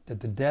that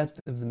the death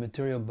of the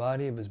material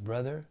body of his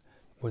brother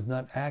was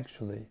not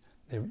actually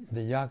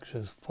the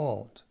Yaksha's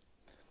fault.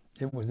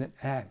 It was an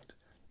act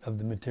of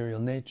the material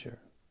nature.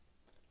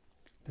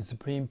 The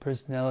Supreme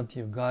Personality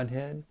of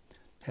Godhead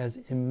has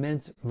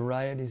immense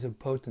varieties of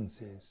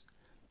potencies,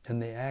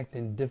 and they act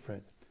in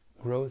different,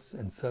 gross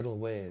and subtle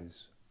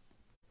ways.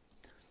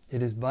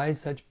 It is by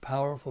such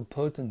powerful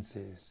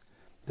potencies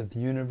that the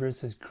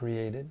universe is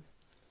created,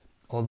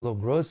 although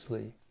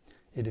grossly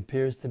it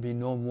appears to be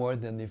no more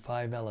than the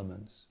 5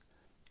 elements,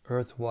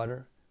 earth,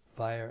 water,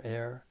 fire,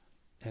 air,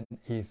 and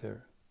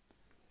ether.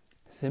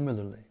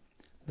 Similarly,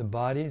 the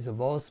bodies of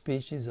all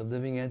species of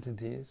living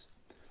entities,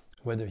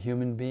 whether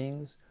human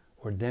beings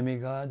or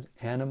demigods,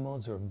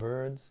 animals or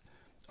birds,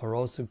 are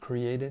also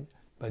created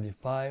by the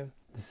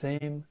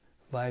same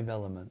 5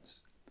 elements.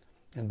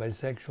 And by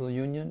sexual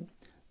union,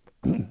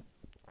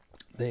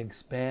 they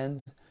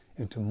expand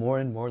into more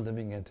and more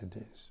living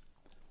entities.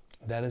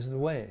 That is the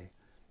way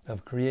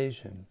of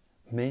creation,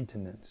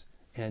 maintenance,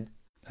 and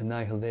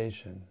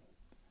annihilation.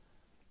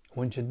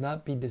 One should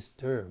not be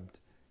disturbed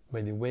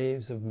by the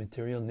waves of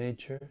material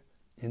nature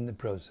in the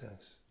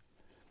process.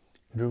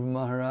 Dhruva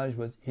Maharaj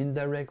was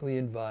indirectly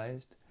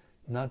advised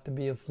not to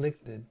be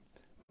afflicted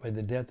by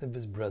the death of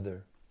his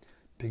brother,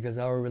 because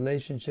our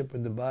relationship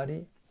with the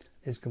body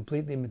is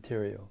completely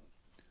material.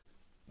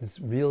 This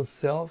real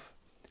self,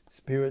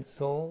 spirit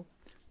soul,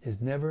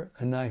 is never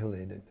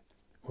annihilated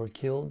or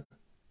killed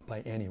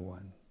by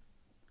anyone.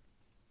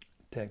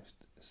 Text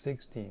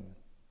 16.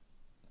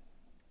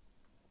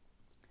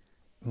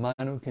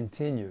 Manu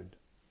continued,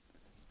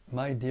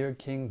 my dear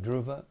King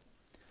Dhruva,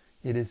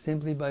 it is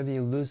simply by the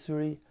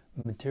illusory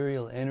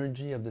material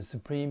energy of the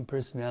Supreme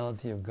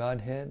Personality of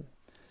Godhead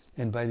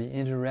and by the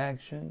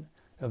interaction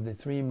of the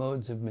 3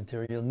 modes of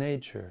material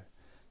nature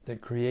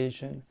that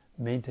creation,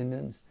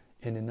 maintenance,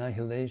 and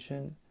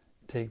annihilation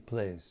take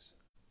place.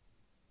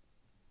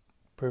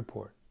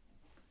 Purport.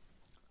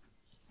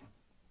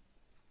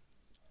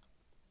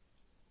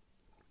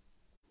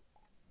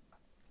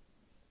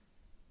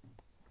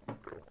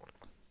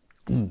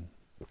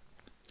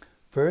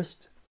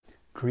 First,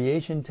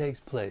 creation takes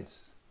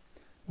place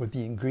with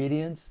the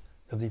ingredients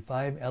of the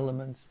 5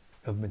 elements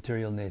of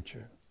material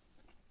nature.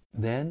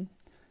 Then,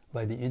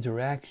 by the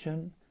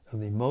interaction of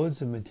the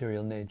modes of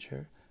material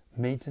nature,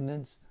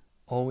 maintenance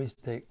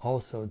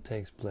also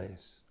takes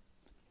place.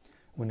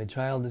 When a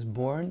child is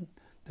born,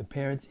 the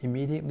parents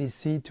immediately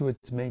see to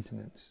its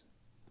maintenance.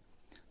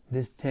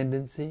 This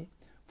tendency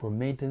for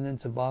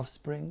maintenance of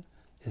offspring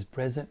is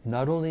present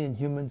not only in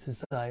human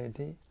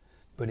society,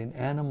 but in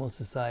animal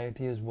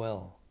society as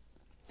well.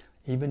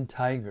 Even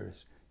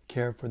tigers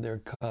care for their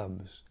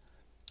cubs,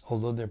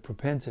 although their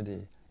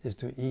propensity is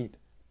to eat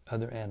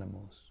other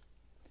animals.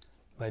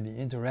 By the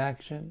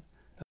interaction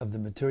of the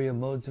material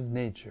modes of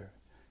nature,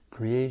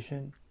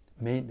 creation,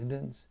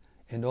 maintenance,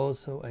 and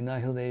also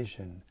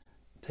annihilation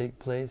take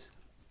place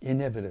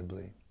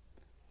inevitably.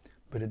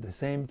 But at the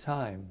same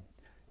time,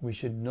 we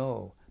should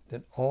know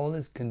that all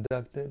is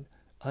conducted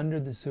under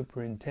the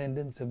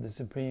superintendence of the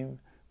Supreme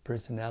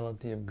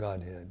Personality of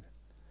Godhead.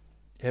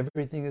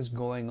 Everything is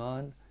going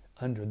on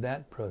under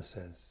that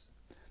process.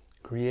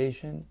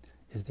 Creation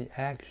is the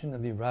action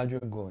of the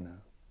Rajaguna,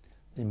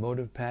 the mode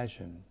of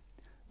passion.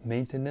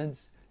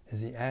 Maintenance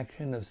is the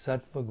action of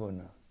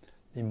Sattvaguna,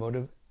 the mode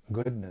of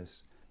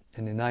goodness.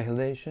 And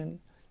annihilation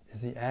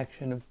is the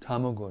action of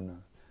Tamaguna,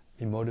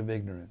 the mode of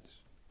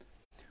ignorance.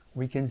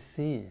 We can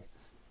see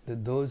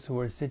that those who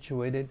are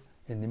situated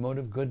in the mode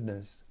of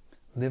goodness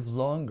live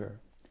longer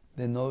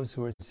than those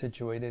who are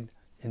situated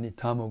in the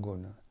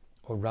Tamaguna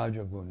or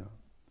Rajaguna.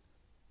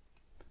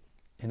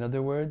 In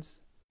other words,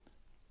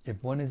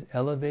 if one is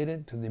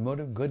elevated to the mode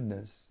of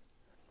goodness,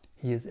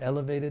 he is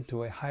elevated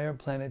to a higher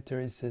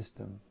planetary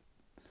system,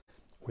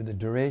 where the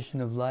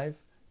duration of life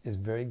is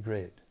very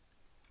great.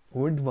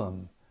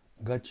 Urdhvam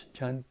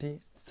gachanti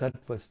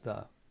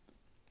sattvasta.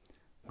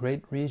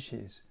 Great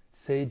rishis,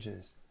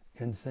 sages,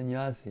 and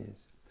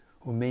sannyasis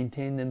who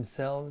maintain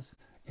themselves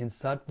in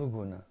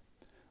sattvaguna,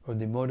 or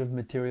the mode of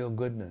material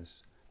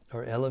goodness,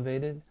 are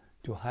elevated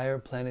to higher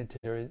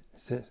planetary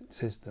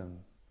system,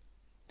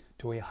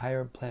 to a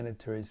higher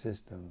planetary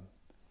system.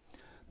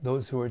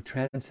 Those who are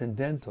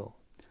transcendental,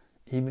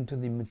 even to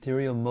the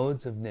material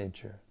modes of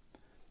nature,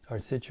 are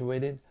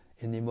situated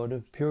in the mode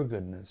of pure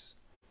goodness.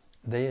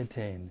 They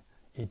attain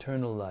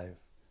eternal life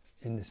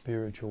in the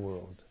spiritual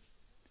world.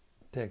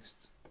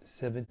 Text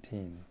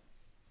 17.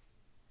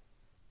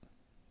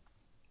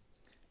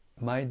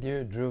 My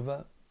dear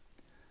Dhruva,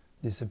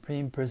 the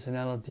Supreme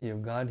Personality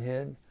of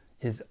Godhead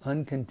is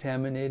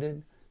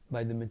uncontaminated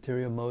by the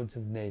material modes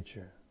of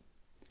nature.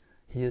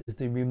 He is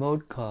the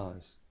remote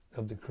cause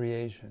of the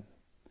creation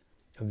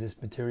of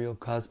this material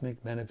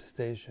cosmic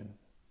manifestation.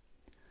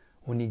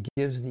 When he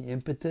gives the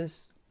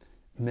impetus,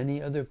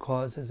 many other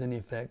causes and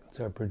effects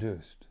are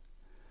produced,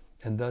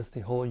 and thus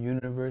the whole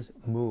universe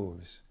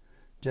moves,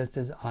 just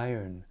as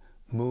iron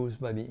moves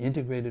by the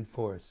integrated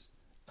force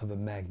of a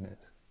magnet.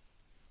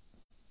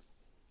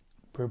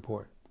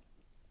 Purport.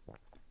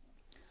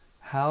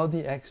 How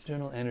the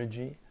external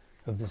energy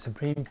of the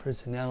Supreme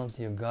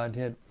Personality of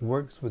Godhead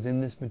works within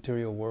this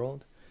material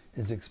world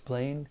is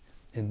explained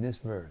in this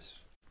verse.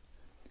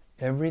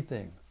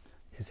 Everything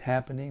is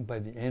happening by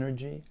the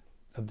energy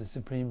of the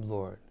Supreme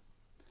Lord.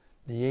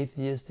 The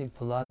atheistic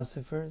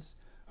philosophers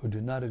who do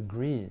not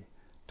agree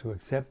to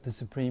accept the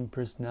Supreme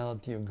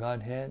Personality of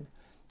Godhead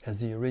as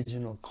the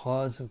original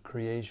cause of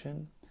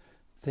creation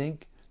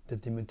think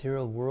that the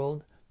material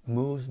world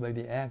moves by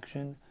the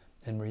action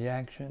and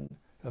reaction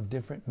of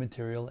different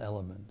material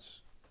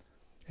elements.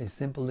 A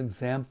simple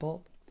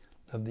example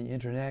of the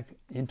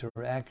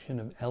interaction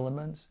of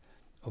elements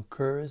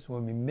occurs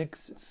when we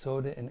mix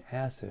soda and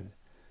acid,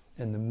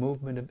 and the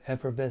movement of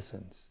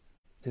effervescence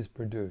is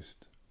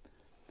produced.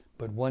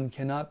 But one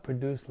cannot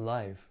produce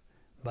life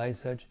by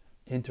such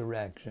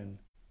interaction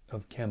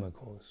of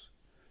chemicals.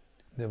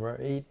 There are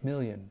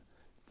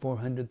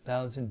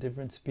 8,400,000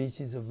 different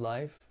species of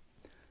life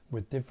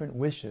with different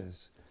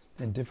wishes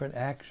and different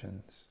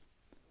actions.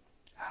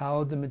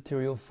 How the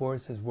material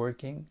force is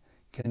working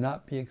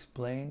cannot be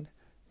explained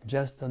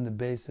just on the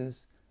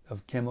basis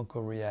of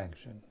chemical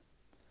reaction.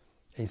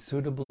 A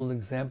suitable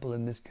example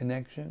in this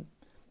connection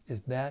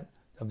is that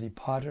of the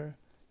potter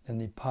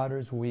and the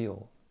potter's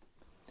wheel.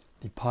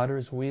 The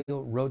potter's wheel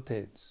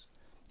rotates,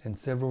 and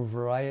several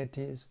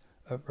varieties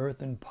of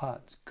earthen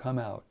pots come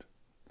out.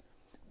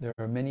 There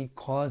are many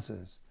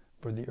causes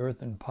for the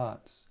earthen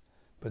pots,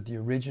 but the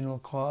original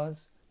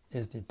cause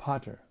is the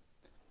potter,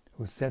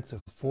 who sets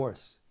a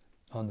force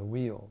on the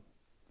wheel.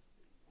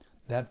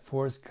 That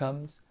force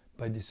comes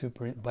by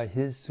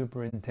his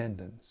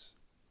superintendence.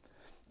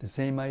 The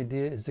same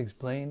idea is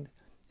explained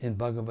in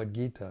Bhagavad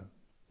Gita.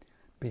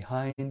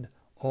 Behind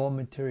all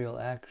material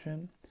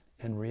action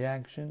and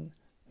reaction,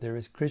 there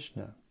is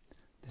Krishna,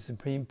 the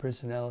Supreme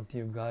Personality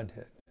of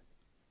Godhead.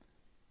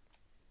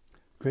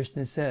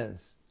 Krishna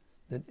says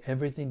that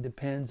everything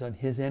depends on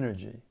his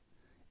energy,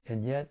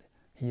 and yet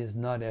he is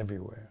not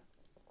everywhere.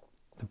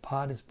 The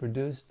pot is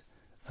produced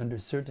under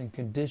certain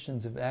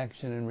conditions of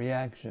action and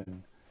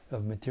reaction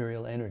of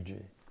material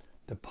energy,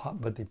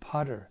 but the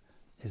potter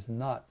is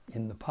not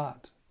in the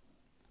pot.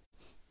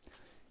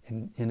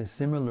 In a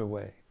similar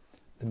way,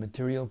 the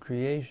material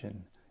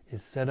creation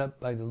is set up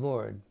by the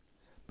Lord,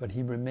 but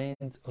he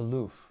remains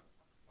aloof.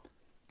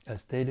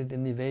 As stated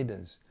in the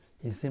Vedas,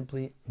 he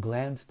simply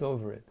glanced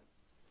over it,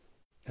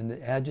 and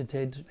the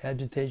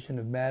agitation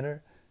of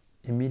matter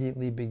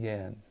immediately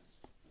began.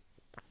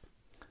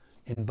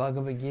 In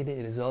Bhagavad Gita,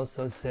 it is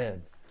also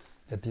said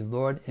that the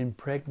Lord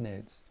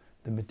impregnates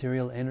the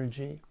material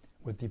energy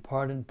with the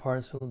part and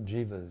parcel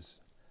jivas,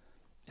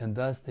 and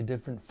thus the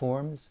different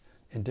forms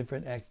and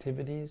different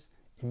activities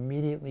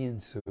immediately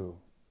ensue.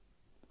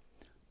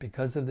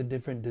 Because of the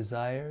different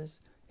desires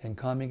and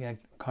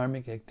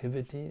karmic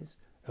activities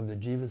of the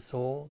jiva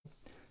soul,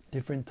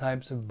 different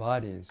types of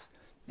bodies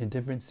in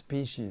different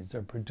species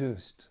are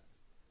produced.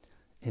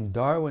 In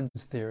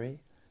Darwin's theory,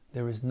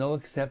 there is no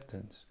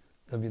acceptance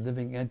of a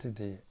living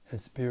entity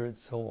as spirit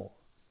soul,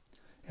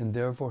 and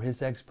therefore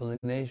his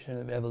explanation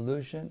of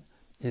evolution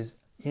is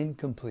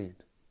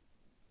incomplete.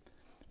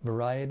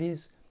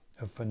 Varieties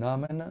of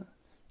phenomena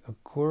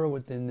occur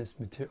within this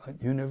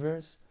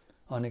universe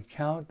on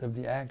account of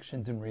the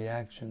actions and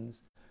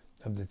reactions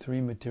of the three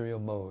material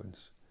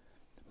modes.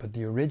 But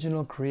the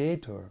original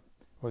creator,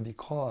 or the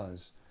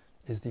cause,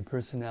 is the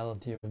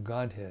personality of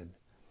Godhead,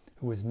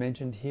 who is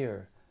mentioned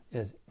here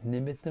as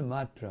Nimitta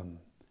Matram,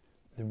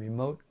 the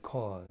remote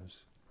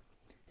cause.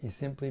 He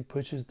simply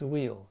pushes the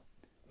wheel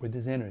with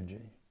his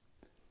energy.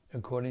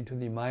 According to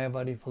the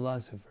Mayavadi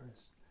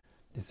philosophers,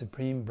 the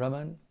Supreme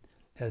Brahman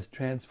has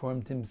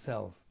transformed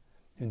himself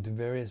into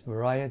various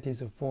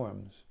varieties of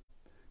forms,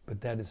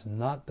 but that is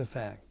not the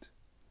fact.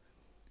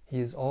 He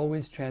is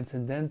always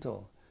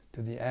transcendental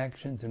to the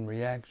actions and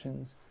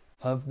reactions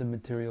of the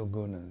material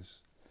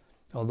gunas.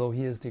 Although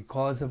he is the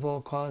cause of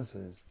all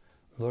causes,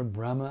 Lord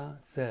Brahma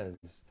says,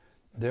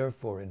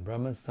 therefore in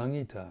Brahma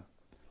Samhita,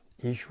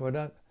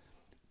 Ishvara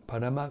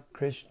Parama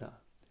Krishna,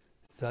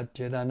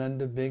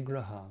 Satchidananda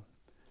Vigraha,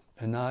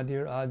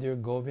 Anadir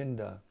Adir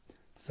Govinda,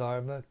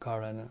 Sarva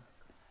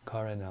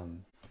Karanam.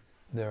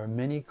 There are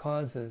many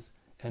causes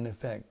and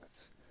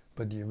effects,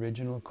 but the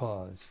original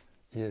cause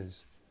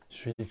is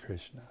Sri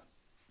Krishna.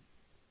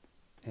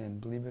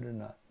 And believe it or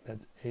not,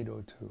 that's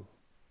 802.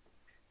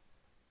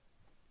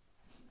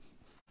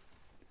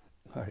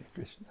 Hare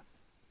Krishna.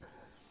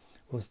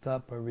 We'll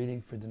stop our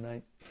reading for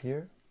tonight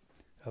here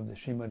of the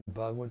Srimad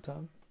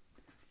Bhagavatam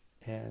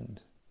and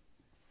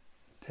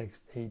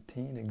text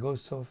 18. It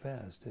goes so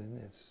fast, isn't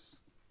it? It's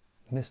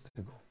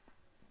mystical.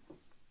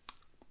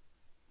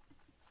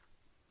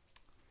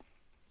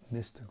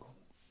 Mystical.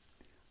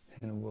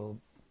 And we'll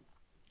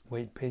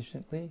wait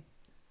patiently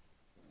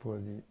for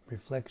the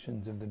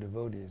reflections of the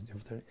devotees,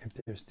 if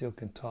they still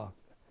can talk,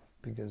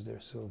 because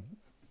they're so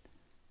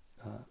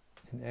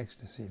in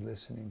ecstasy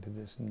listening to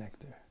this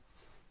nectar.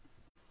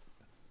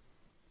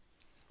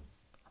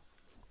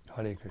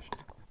 Hare Krishna.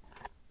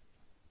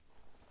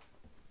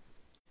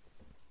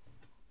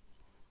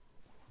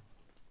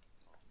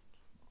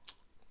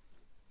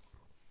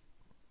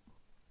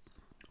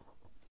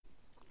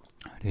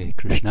 Hare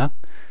Krishna.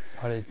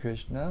 Hare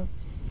Krishna.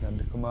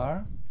 Nanda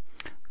Kumar.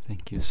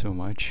 Thank you so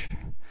much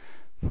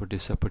for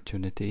this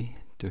opportunity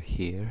to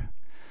hear.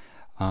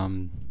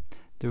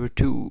 There were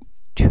two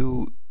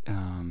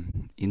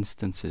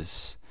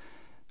instances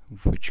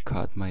which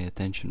caught my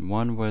attention.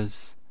 One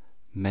was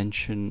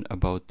mention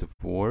about the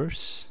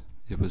wars.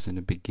 It was in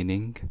the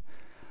beginning,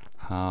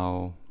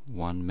 how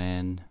one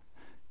man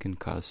can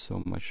cause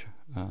so much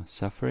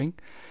suffering.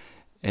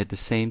 At the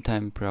same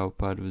time,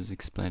 Prabhupada was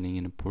explaining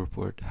in a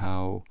purport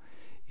how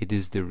it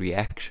is the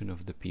reaction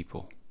of the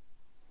people.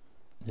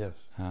 Yes.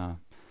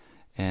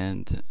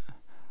 And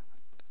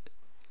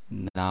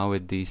now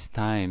at these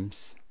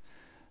times,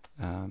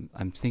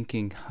 I'm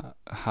thinking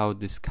how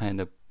this kind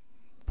of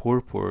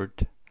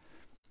purport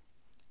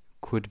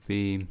could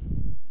be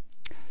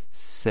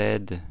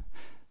said,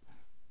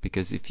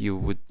 because if you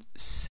would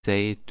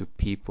say to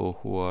people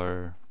who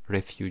are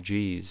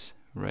refugees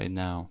right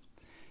now,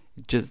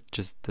 it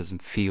just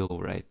doesn't feel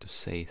right to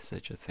say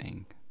such a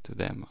thing to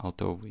them,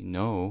 although we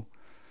know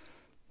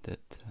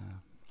that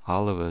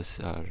all of us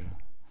are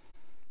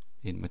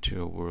in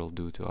material world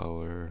due to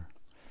our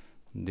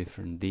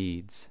different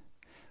deeds.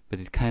 But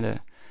it kind of,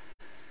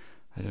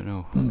 I don't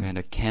know, kind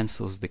of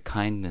cancels the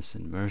kindness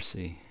and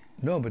mercy.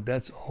 No, but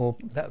that's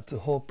the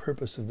whole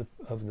purpose of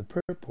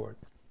the purport,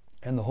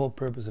 and the whole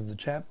purpose of the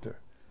chapter.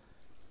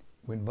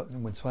 When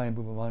Swayambhuva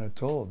Bhavana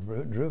told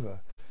Dhruva,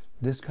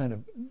 this kind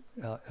of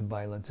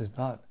violence is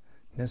not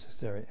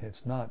necessary.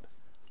 It's not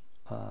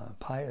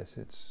pious.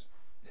 It's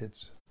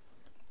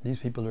these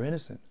people are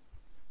innocent.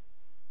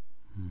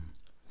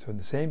 So at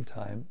the same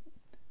time,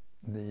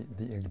 the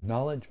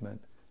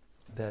acknowledgement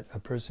that a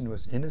person who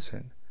is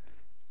innocent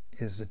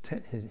is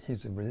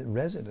he's a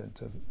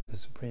resident of the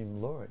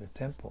Supreme Lord, a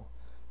temple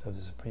of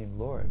the Supreme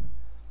Lord.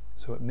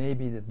 So it may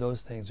be that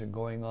those things are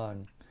going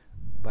on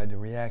by the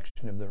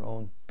reaction of their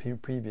own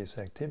previous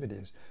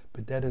activities,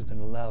 but that doesn't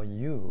allow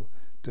you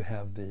to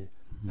have the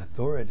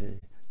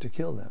authority to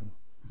kill them.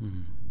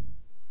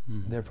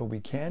 Therefore, we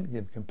can't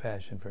give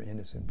compassion for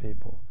innocent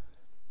people.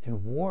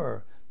 In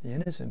war, the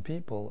innocent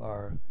people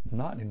are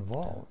not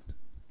involved.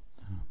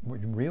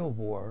 In real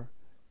war,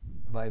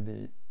 by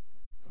the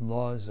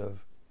laws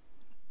of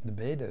the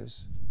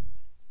Vedas,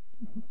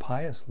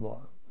 pious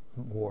war,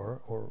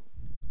 or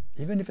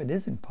even if it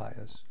isn't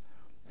pious,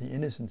 the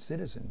innocent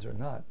citizens are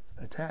not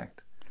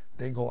attacked.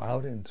 They go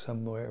out in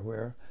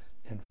somewhere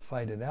and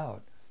fight it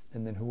out,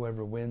 and then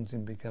whoever wins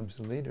and becomes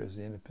the leaders,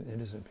 the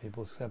innocent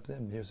people accept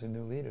them. Here's the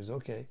new leaders,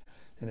 okay,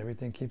 and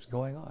everything keeps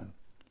going on.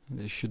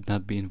 They should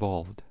not be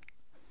involved.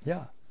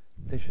 Yeah,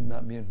 they should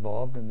not be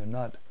involved, and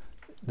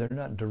they're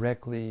not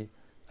directly.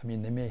 I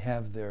mean, they may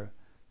have their,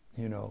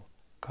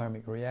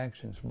 karmic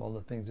reactions from all the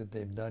things that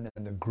they've done,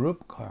 and the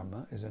group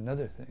karma is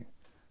another thing.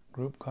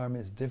 Group karma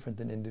is different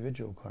than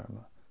individual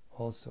karma.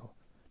 Also,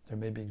 there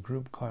may be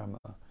group karma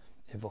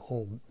if a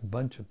whole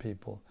bunch of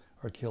people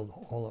are killed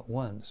all at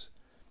once,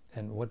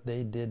 and what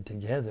they did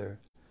together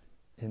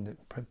in the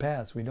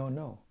past, we don't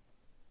know.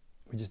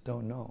 We just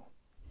don't know.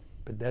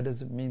 But that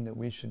doesn't mean that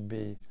we should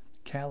be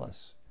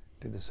callous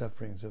to the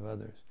sufferings of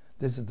others.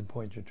 This is the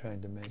point you're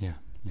trying to make.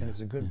 And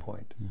it's a good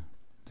point.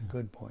 It's a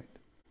good point.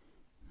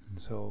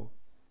 So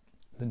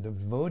the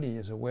devotee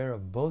is aware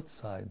of both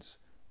sides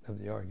of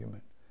the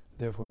argument.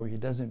 Therefore, he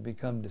doesn't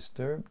become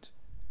disturbed,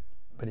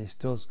 but he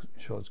still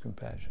shows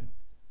compassion.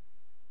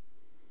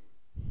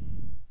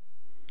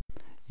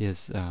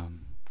 Yes,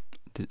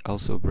 it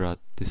also brought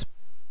this,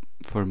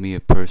 for me, a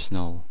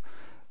personal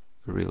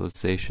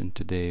realization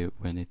today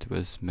when it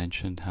was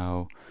mentioned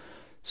how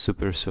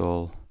Super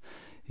Soul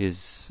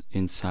is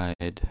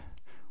inside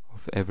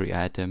of every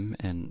atom,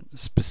 and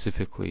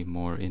specifically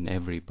more in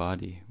every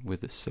body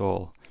with the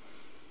soul.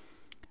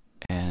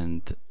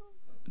 And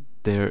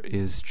there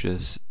is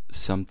just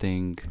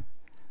something.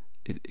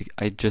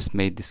 I just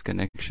made this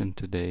connection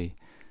today,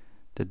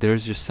 that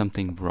there's just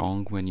something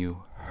wrong when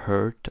you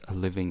hurt a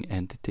living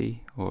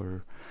entity,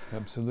 or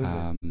Absolutely.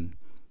 and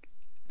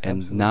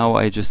Absolutely. now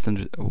I just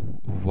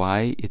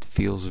why it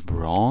feels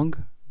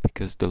wrong,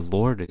 because the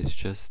Lord is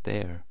just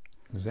there,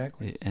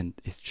 Exactly. and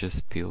it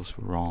just feels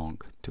wrong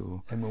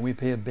to. And when we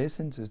pay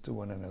obeisances to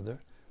one another,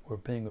 we're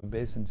paying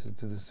obeisances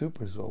to the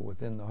super soul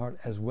within the heart,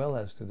 as well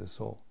as to the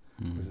soul,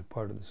 who's a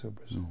part of the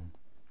super soul.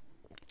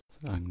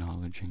 So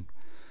acknowledging.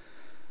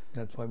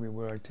 That's why we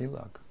wear our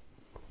tilak,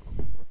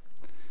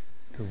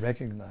 to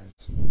recognize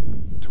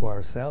to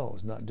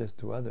ourselves, not just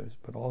to others,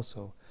 but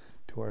also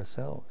to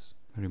ourselves.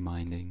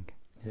 Reminding.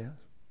 Yes,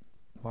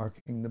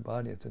 marking the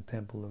body as a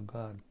temple of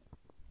God.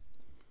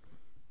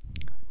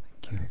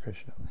 Thank you. Hare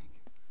Krishna.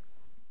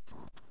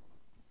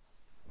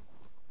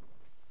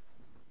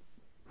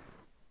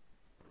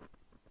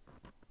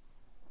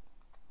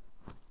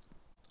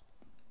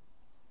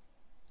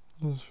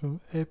 This is from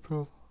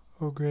April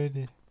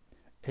O'Grady.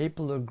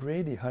 April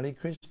O'Grady, Hare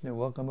Krishna,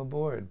 welcome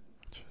aboard.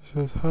 She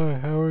says, "Hi,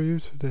 how are you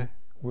today?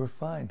 We're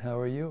fine, how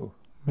are you?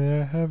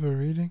 May I have a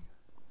reading?"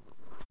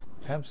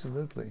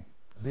 Absolutely,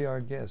 be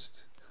our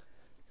guest.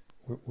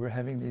 We're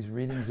having these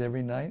readings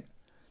every night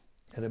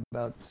at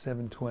about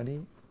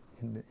 7:20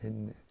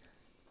 in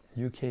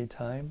UK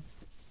time,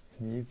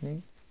 in the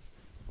evening,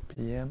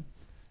 PM,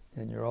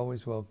 and you're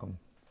always welcome.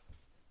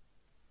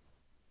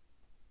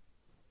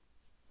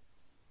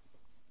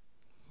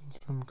 It's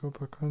from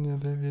Gopakanya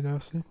Devi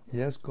Dasi.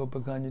 Yes,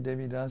 Gopakanya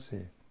Devi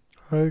Dasi.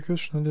 Hare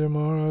Krishna, dear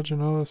Maharaj,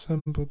 and all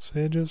assembled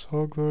sages,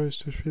 all glories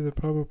to Srila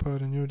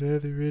Prabhupada in your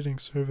daily reading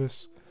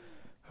service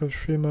of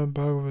Srimad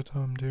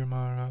Bhagavatam, dear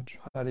Maharaj.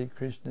 Hare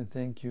Krishna,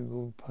 thank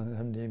you,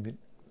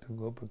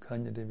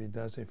 Gopakanya Devi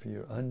Dasi, for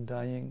your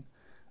undying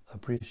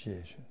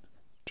appreciation.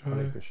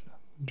 Hare Jai, Krishna.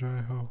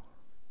 Jai Ho.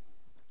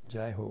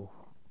 Jai Ho.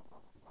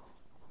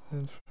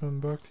 And from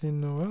Bhakti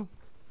Noel.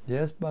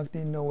 Yes,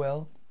 Bhakti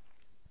Noel.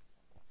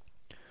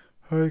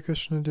 Hare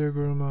Krishna, dear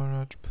Guru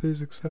Maharaj,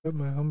 please accept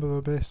my humble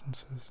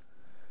obeisances.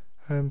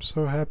 I am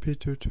so happy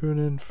to tune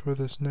in for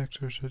this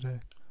nectar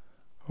today.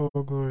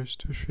 All glories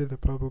to Srila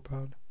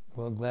Prabhupada.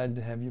 Well, glad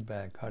to have you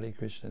back. Hare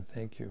Krishna,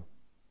 thank you.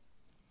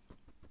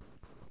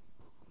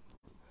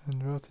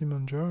 And Rati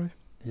Manjari.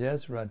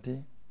 Yes,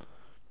 Rati.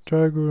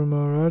 Jai Guru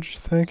Maharaj,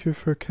 thank you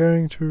for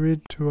caring to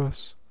read to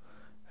us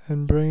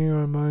and bringing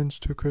our minds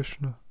to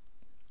Krishna.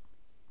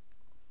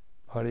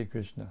 Hare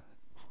Krishna.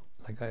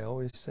 Like I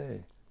always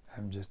say,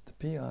 I'm just the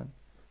peon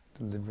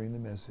delivering the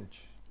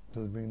message,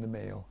 delivering the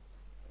mail.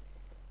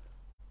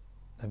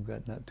 I've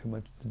got not too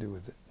much to do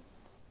with it.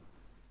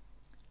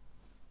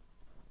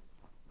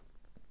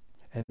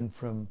 And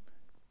from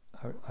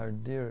our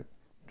dear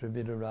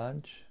Dravida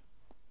Raj.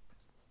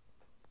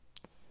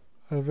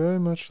 I very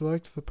much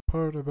liked the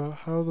part about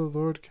how the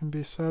Lord can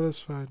be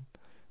satisfied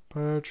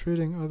by our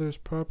treating others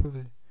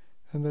properly,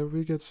 and that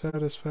we get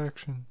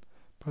satisfaction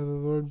by the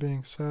Lord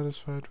being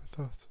satisfied with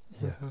us.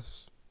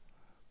 Yes.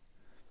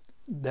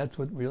 That's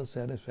what real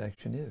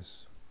satisfaction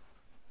is.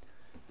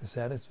 The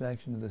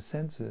satisfaction of the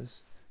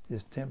senses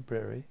is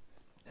temporary,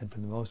 and for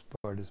the most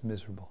part is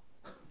miserable.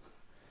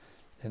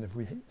 And if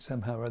we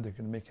somehow or other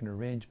can make an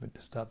arrangement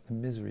to stop the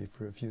misery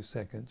for a few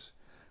seconds,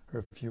 or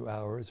a few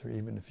hours, or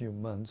even a few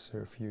months,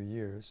 or a few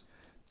years,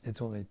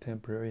 it's only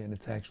temporary, and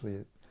it's actually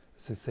a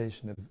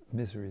cessation of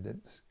misery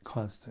that's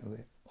constantly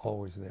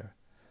always there.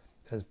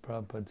 As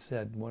Prabhupada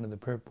said, one of the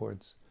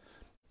purports,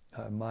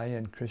 Maya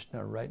and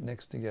Krishna are right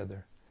next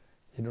together.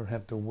 You don't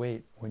have to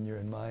wait when you're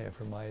in Maya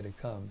for Maya to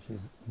come. She's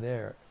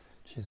there.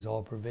 She's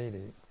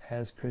all-pervading,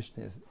 as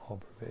Krishna is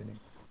all-pervading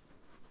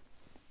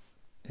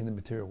in the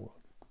material world.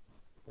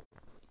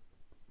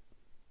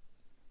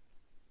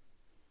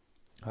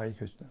 Hare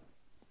Krishna.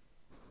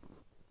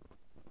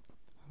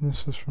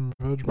 This is from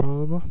Braj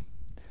Ballabha.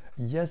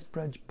 Yes,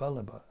 Braj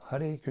Ballabha.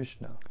 Hare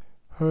Krishna.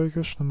 Hare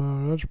Krishna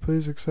Maharaj,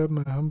 please accept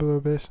my humble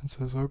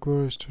obeisances. All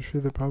glories to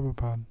Srila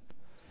Prabhupada.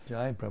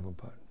 Jai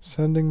Prabhupada.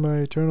 Sending my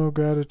eternal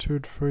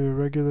gratitude for your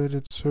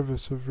regulated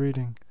service of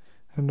reading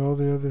and all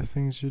the other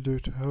things you do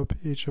to help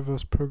each of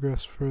us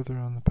progress further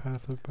on the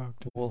path of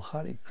bhakti. Well,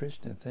 Hare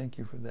Krishna, thank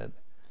you for that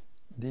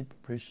deep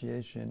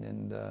appreciation,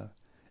 and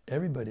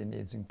everybody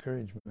needs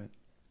encouragement.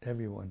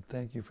 Everyone,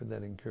 thank you for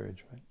that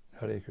encouragement.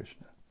 Hare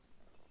Krishna.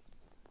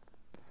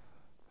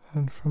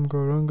 And from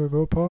Gauranga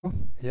Gopal.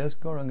 Yes,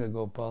 Gauranga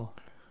Gopal.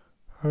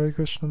 Hare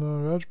Krishna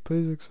Maharaj,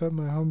 please accept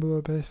my humble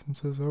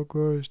obeisances. All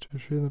glories to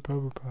Srila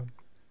Prabhupada.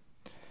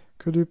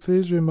 Could you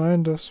please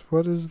remind us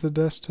what is the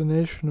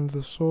destination of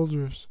the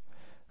soldiers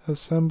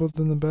assembled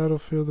in the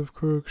battlefield of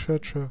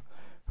Kurukshetra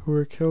who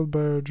were killed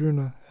by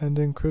Arjuna and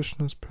in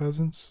Krishna's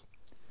presence?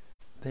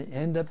 They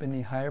end up in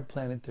the higher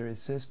planetary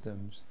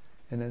systems,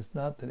 and it's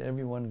not that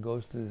everyone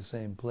goes to the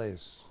same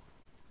place.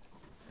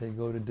 They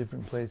go to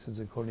different places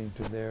according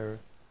to their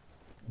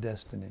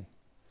destiny,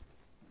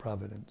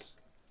 providence.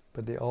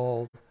 But they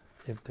all,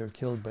 if they're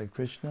killed by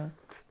Krishna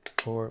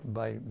or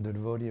by the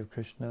devotee of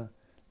Krishna,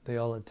 they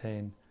all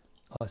attain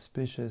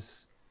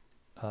auspicious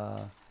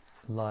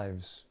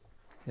lives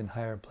in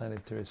higher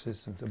planetary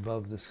systems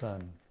above the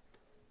sun.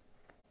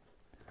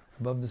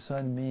 Above the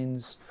sun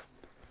means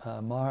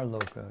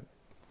Maharloka,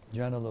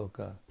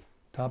 Janaloka,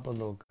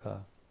 Tapaloka,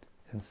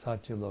 and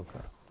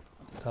Satyaloka,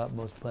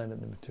 topmost planet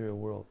in the material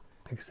world,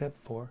 except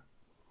for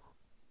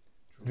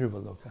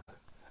Dhruvaloka.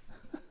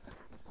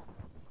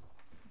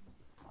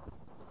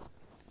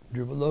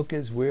 Dhruvaloka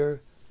is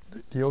where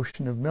the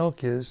ocean of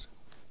milk is,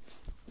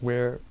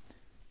 where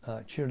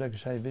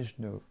Kshirodakashayi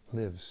Vishnu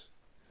lives,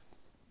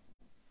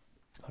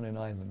 on an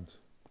island.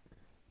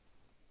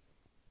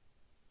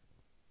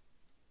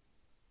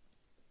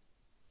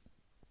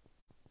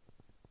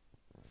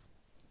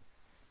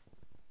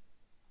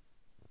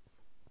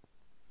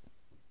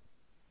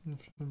 And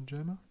from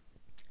Gemma?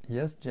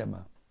 Yes,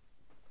 Gemma.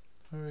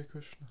 Hare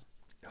Krishna.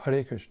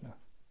 Hare Krishna.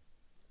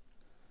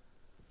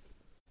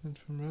 And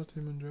from Rati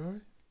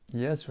Manjari?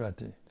 Yes,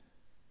 Rati.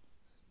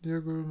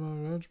 Dear Guru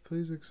Maharaj,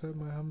 please accept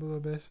my humble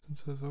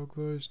obeisances, all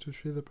glories to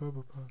Srila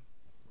Prabhupada.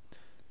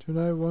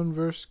 Tonight one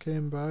verse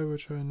came by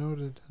which I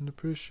noted and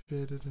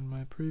appreciated in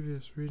my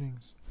previous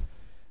readings,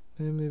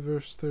 namely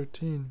verse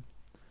 13.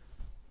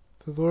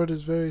 The Lord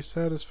is very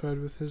satisfied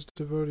with his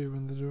devotee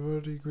when the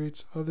devotee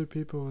greets other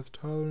people with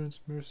tolerance,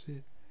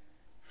 mercy,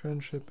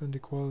 friendship, and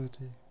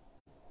equality.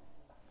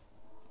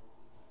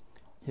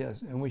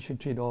 Yes, and we should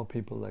treat all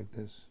people like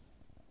this.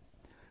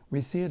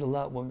 We see it a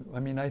lot.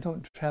 I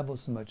don't travel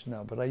so much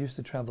now, but I used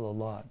to travel a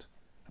lot.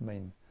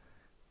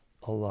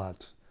 A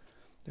lot.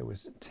 There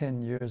was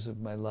 10 years of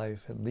my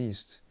life, at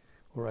least,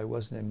 where I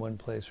wasn't in one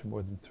place for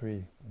more than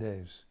 3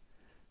 days.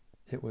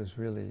 It was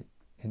really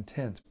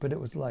intense, but it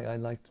was I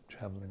liked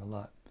traveling a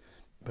lot.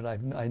 But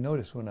I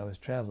noticed when I was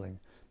traveling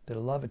that a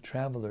lot of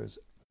travelers,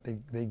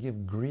 they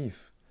give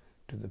grief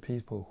to the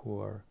people who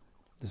are,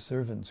 the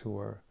servants who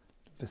are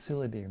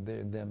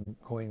facilitating them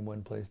going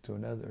one place to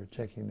another,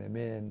 checking them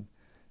in,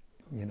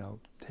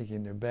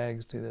 taking their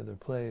bags to the other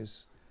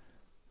place,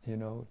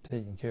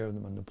 taking care of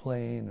them on the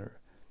plane or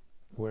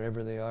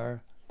wherever they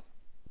are.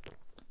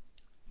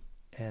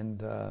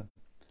 And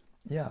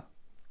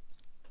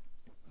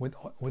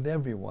with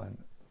everyone,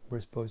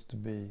 we're supposed to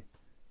be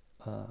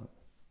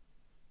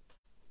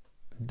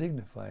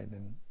dignified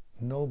and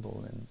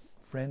noble and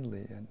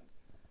friendly and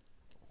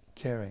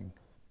caring.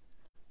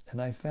 And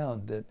I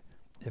found that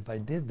if I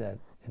did that,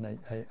 and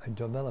I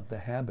developed the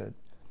habit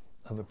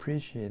of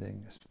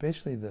appreciating,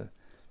 especially the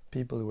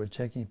people who are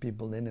checking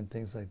people in and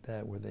things like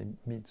that, where they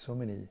meet so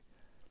many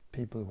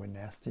people who are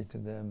nasty to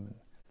them, and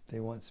they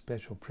want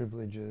special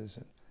privileges,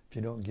 and if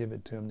you don't give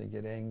it to them, they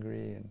get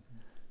angry. And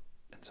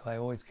so I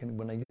always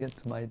when I get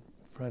to my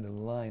front of the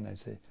line, I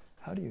say,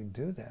 how do you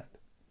do that?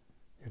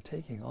 You're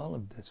taking all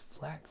of this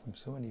flack from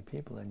so many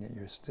people, and yet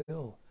you're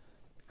still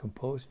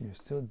composed, and you're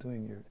still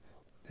doing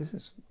this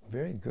is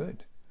very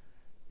good.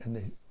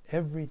 And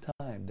every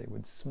time they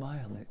would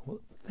smile, and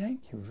well,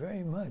 thank you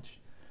very much.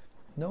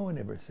 No one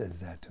ever says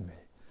that to me.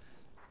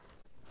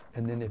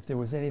 And then if there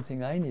was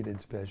anything I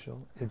needed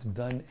special, it's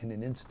done in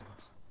an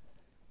instant.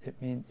 It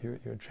means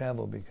your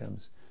travel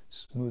becomes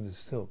smooth as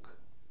silk.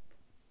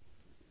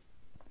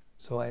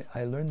 So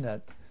I learned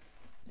that,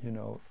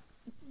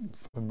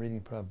 from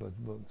reading Prabhupada's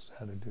books,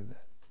 how to do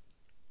that.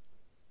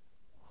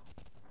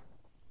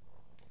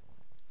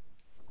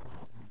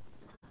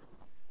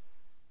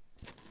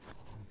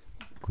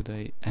 Could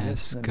I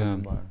ask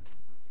Yes,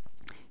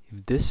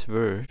 if this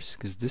verse,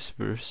 because this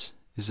verse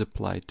is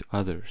applied to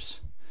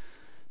others,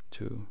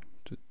 to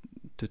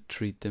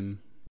treat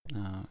them.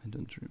 I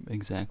don't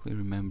exactly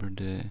remember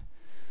the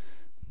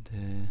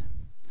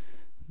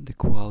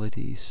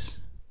qualities.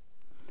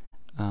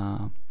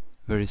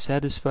 Very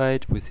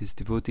satisfied with his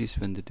devotees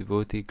when the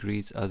devotee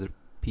greets other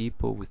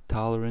people with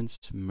tolerance,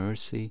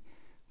 mercy,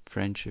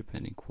 friendship,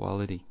 and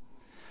equality.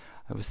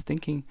 I was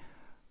thinking,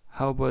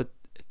 how about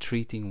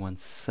treating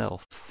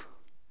oneself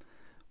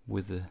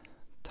with a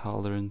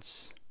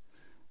tolerance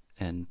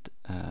and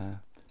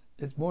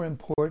it's more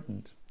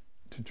important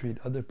to treat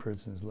other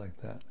persons like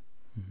that,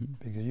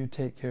 because you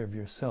take care of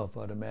yourself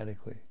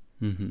automatically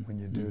when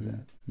you do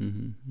that.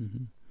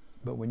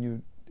 But when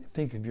you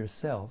think of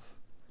yourself,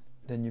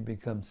 then you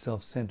become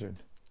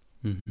self-centered.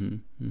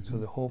 So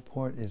the whole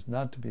point is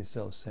not to be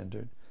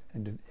self-centered,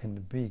 and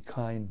to be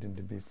kind, and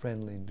to be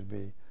friendly, and to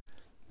be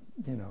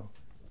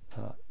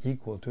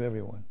equal to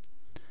everyone.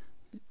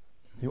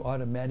 You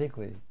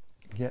automatically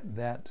get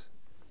that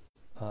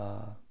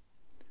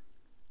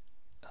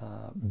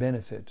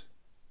benefit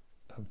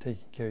of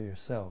taking care of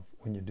yourself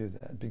when you do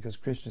that, because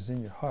Krishna's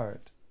in your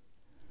heart,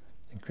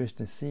 and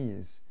Krishna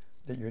sees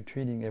that you're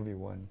treating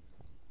everyone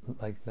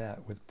like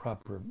that with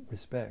proper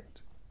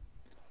respect,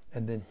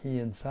 and then he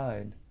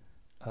inside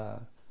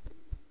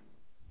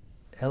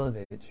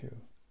elevates you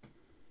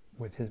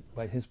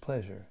by his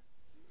pleasure,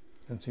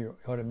 and so you're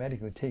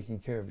automatically taking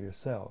care of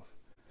yourself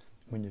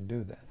when you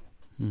do that.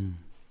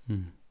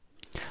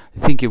 I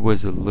think it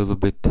was a little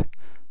bit,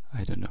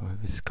 I don't know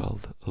if it's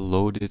called a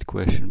loaded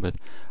question, but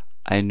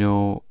I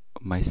know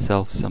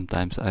myself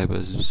sometimes I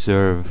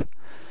observe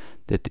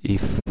that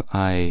if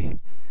my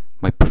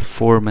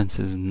performance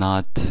is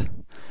not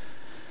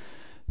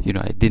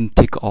I didn't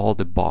tick all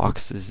the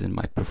boxes in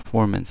my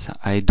performance.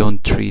 I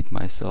don't treat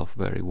myself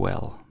very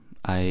well.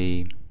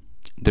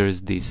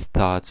 There's these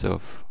thoughts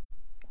of,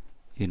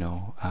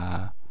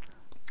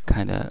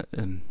 kind of.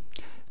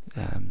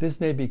 This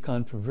may be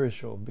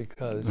controversial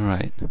because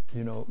Right.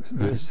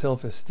 There's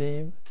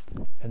self-esteem,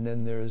 and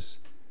then there's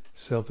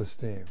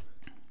self-esteem.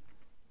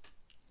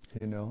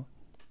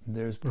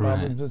 There's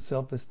problems with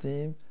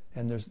self-esteem,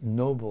 and there's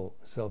noble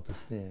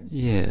self-esteem.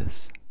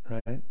 Yes.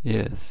 Right?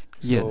 Yes.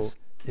 So Yes.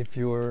 if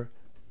you're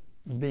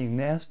being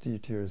nasty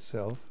to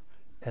yourself,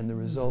 and the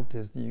result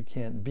is that you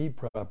can't be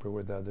proper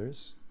with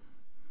others,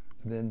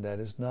 then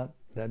that's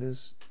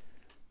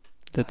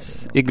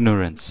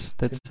ignorance.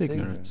 That's it's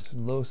ignorance.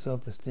 Low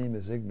self-esteem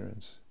is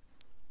ignorance.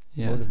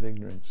 Yeah. Mode of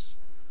ignorance.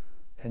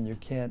 And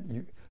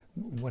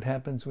what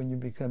happens when you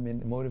become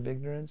in mode of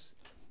ignorance?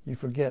 You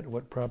forget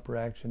what proper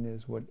action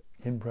is, what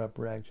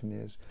improper action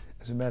is.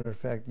 As a matter of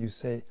fact, you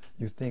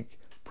think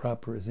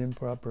proper is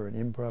improper and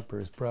improper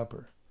is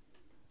proper.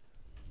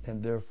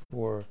 And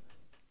therefore,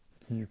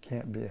 you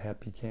can't be a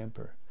happy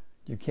camper.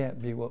 You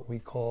can't be what we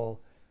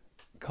call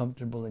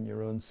comfortable in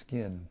your own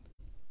skin.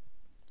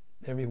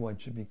 Everyone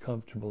should be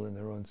comfortable in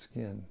their own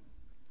skin.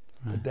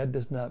 Right. But that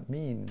does not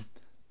mean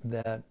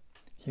that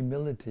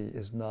humility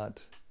is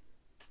not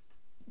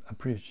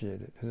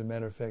appreciated. As a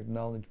matter of fact,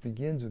 knowledge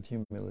begins with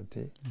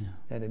humility,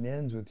 and it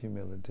ends with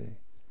humility.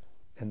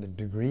 And the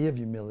degree of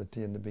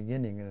humility in the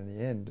beginning and in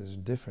the end is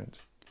different.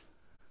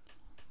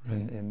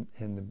 Right. In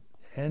the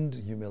end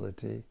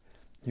humility,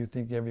 you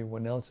think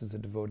everyone else is a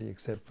devotee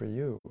except for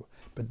you.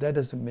 But that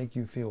doesn't make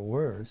you feel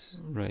worse.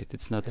 Right.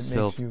 It's not It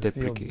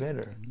self-deprecating. makes you feel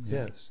better.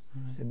 Yeah. Yes.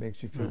 Right. It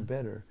makes you feel Right.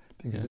 better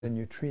because then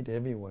you treat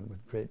everyone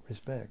with great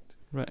respect.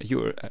 Right.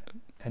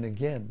 And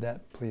again,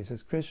 that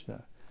pleases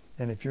Krishna.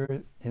 And if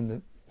you're in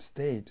the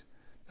state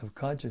of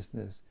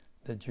consciousness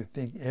that you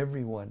think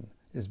everyone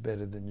is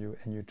better than you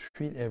and you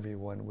treat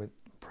everyone with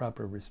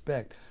proper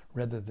respect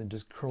rather than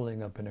just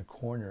curling up in a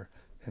corner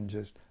and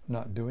just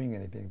not doing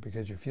anything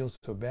because you feel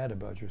so bad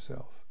about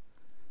yourself,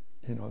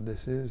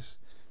 this is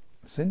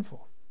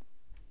sinful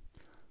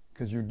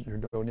because you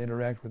don't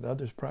interact with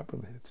others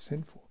properly. It's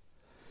sinful.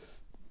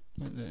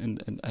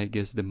 And I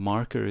guess the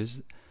marker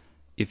is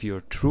if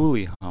you're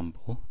truly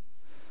humble,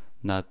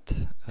 not...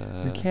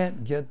 you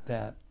can't get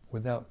that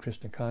without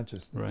Krishna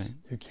consciousness. Right.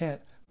 You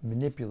can't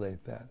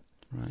manipulate that.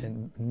 Right.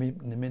 And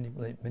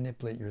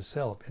manipulate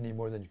yourself any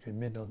more than you can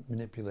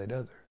manipulate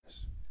others.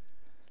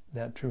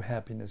 That true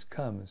happiness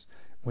comes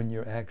when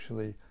you're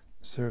actually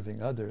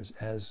serving others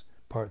as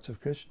parts of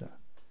Krishna.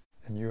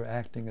 And you're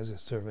acting as a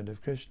servant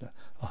of Krishna,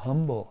 a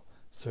humble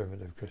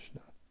servant of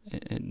Krishna.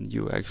 And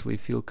you actually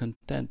feel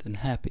content and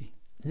happy.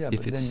 Yeah,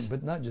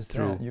 but not just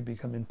true. that, you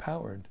become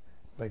empowered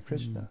by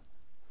Krishna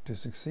to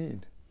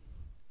succeed.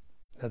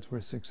 That's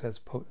where success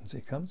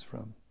potency comes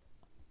from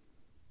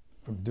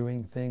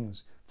doing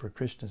things for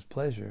Krishna's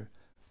pleasure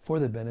for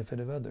the benefit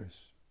of others.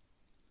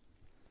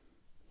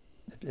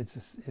 It's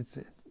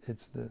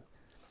the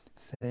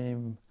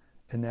same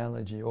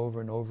analogy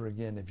over and over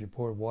again. If you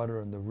pour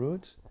water on the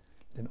roots,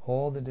 then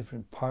all the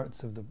different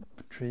parts of the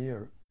tree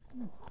are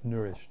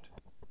nourished.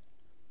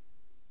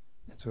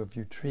 And so if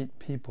you treat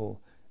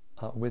people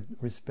with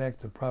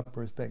respect, the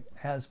proper respect,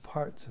 as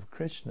parts of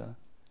Krishna,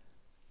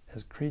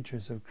 as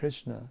creatures of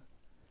Krishna,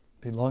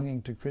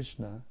 belonging to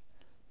Krishna,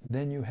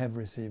 then you have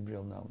received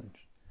real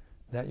knowledge.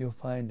 That you'll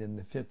find in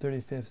the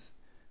 35th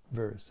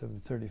verse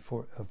of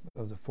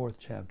the 4th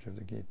chapter of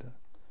the Gita.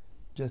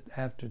 Just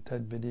after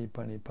Tadvidi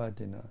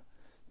Panipatina,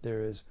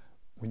 there is,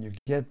 when you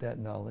get that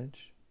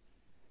knowledge,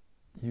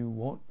 you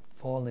won't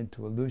fall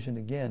into illusion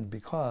again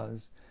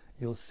because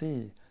you'll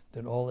see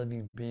that all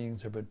living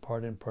beings are but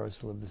part and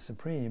parcel of the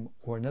Supreme,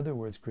 or in other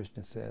words,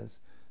 Krishna says,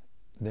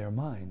 they're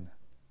mine.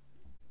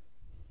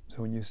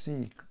 So when you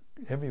see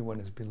everyone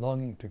is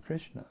belonging to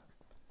Krishna,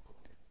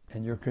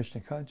 and you're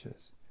Krishna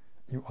conscious,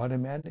 you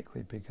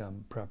automatically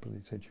become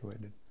properly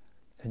situated.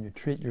 And you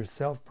treat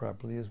yourself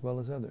properly as well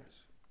as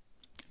others.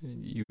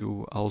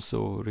 You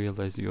also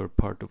realize you're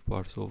part of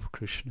parcel of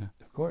Krishna.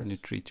 Of course. And you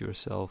treat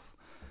yourself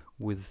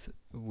with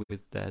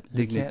that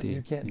dignity.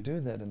 You can't do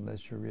that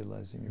unless you're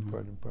realizing you're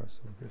part and parcel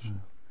of Krishna.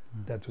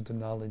 That's what the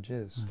knowledge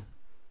is.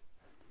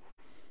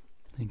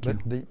 Thank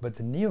you. But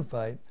the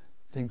neophyte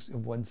thinks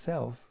of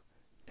oneself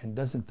and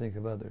doesn't think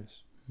of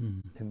others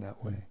in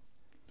that way.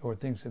 Or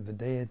thinks of the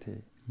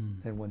deity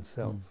and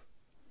oneself.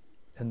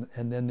 And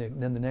then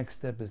the next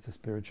step is the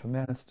spiritual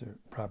master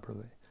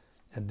properly.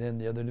 And then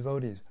the other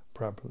devotees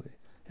properly.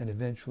 And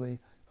eventually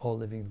all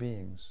living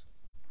beings.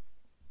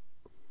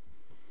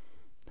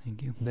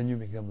 Thank you. Then you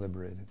become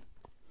liberated.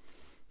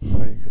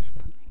 Hare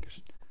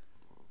Krishna.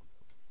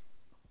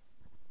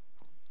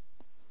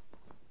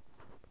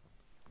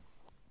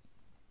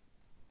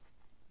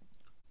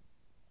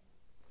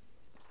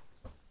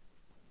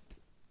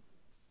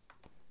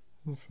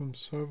 And from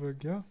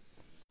Sarvagya.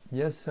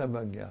 Yes,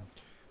 Sarvagya.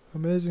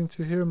 Amazing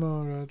to hear,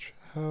 Maharaj,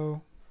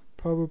 how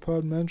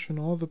Prabhupada mentioned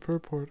all the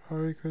purport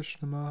Hare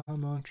Krishna Maha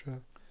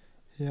Mantra.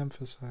 He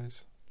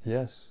emphasized.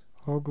 Yes.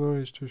 All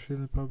glories to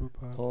Srila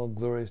Prabhupada. All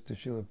glories to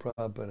Srila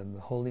Prabhupada in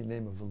the holy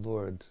name of the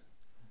Lord.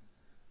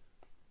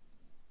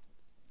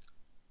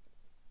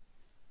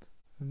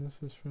 And this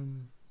is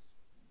from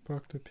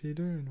Bhakta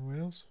Peter in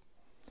Wales.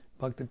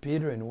 Bhakta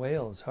Peter in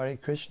Wales. Hare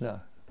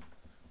Krishna.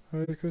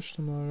 Hare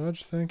Krishna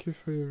Maharaj, thank you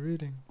for your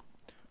reading.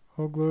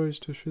 All glories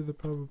to Srila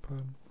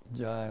Prabhupada.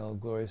 Jai, all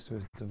glories to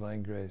His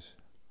divine grace.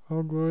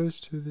 All glories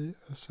to the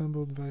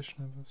assembled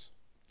Vaishnavas.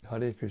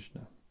 Hare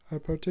Krishna. I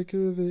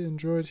particularly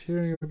enjoyed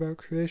hearing about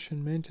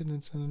creation,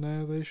 maintenance, and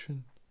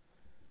annihilation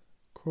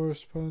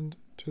correspond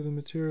to the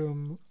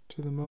material,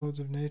 to the modes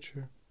of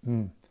nature.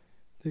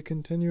 The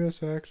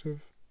continuous act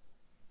of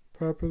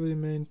properly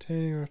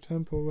maintaining our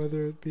temple,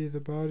 whether it be the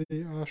body,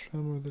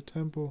 ashram, or the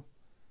temple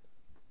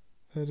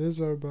that is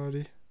our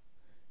body,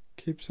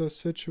 keeps us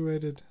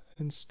situated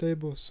and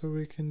stable so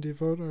we can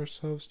devote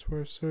ourselves to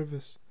our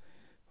service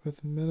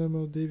with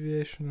minimal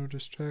deviation or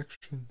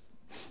distraction.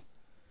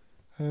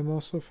 I am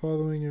also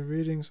following your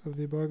readings of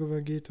the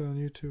Bhagavad Gita on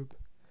YouTube.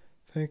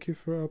 Thank you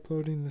for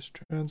uploading this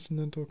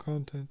transcendental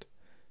content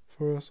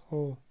for us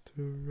all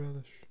to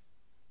relish.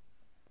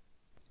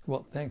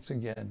 Well, thanks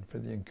again for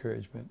the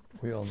encouragement.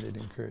 We all need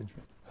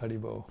encouragement.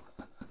 Haribo.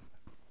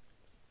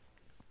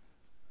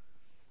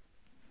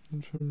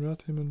 And from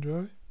Rati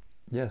Manjari.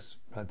 Yes,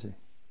 Rati.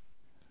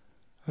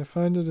 I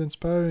find it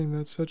inspiring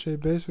that such a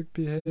basic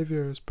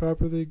behavior as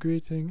properly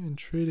greeting and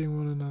treating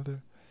one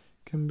another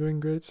can bring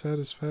great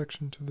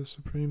satisfaction to the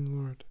Supreme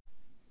Lord.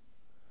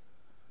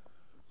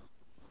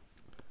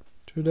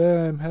 Today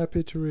I am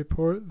happy to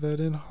report that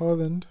in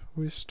Holland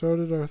we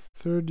started our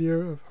 3rd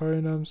year of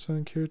Harinam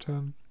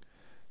Sankirtan,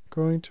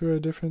 going to a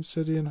different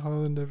city in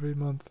Holland every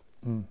month.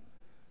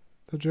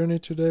 The journey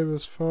today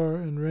was far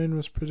and rain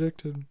was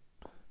predicted,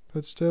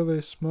 but still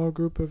a small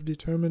group of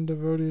determined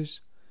devotees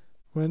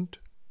went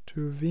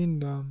to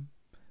Veendam,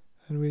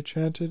 and we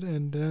chanted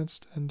and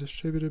danced and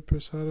distributed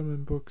prasadam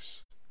and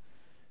books.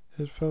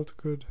 It felt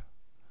good.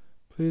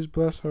 Please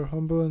bless our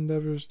humble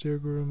endeavors, dear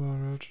Guru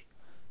Maharaj,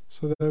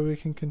 so that we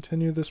can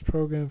continue this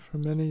program for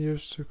many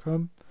years to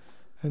come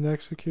and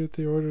execute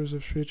the orders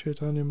of Sri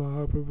Chaitanya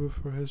Mahaprabhu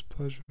for his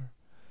pleasure.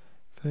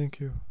 Thank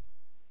you.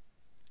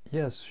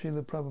 Yes,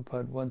 Srila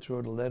Prabhupada once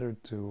wrote a letter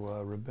to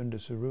Rabindra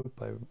Sarup.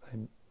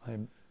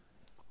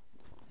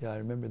 I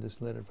remember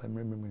this letter, if I'm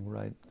remembering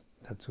right.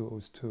 That's who it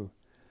was to.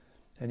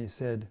 And he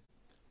said,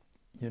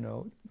 you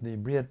know, the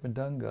Briyat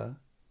Madanga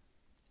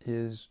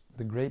is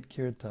the great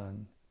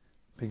kirtan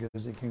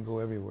because it can go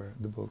everywhere,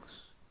 the books.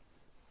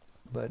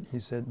 But he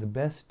said the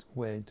best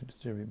way to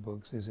distribute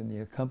books is in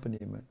the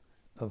accompaniment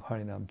of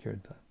Harinam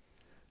Kirtan.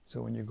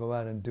 So when you go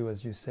out and do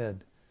as you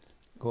said,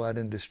 go out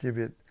and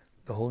distribute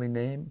the holy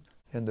name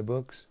and the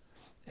books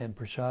and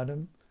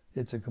prasadam,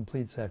 it's a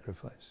complete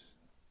sacrifice.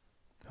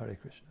 Hare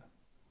Krishna.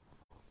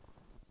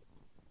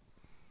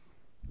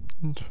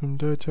 And from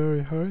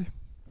Daitari Hari.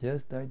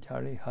 Yes,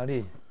 Daitari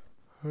Hari.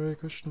 Hare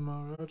Krishna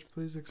Maharaj,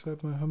 please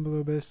accept my humble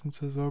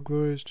obeisances. All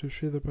glories to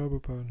Srila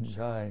Prabhupada.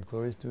 Jai,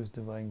 glories to His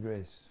divine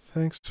grace.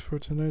 Thanks for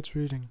tonight's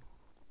reading.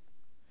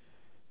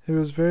 It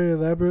was very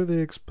elaborately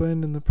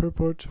explained in the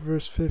purport to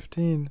verse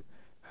 15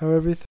 how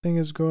everything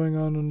is going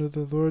on under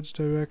the Lord's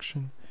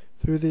direction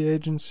through the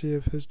agency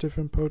of His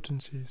different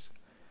potencies,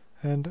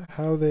 and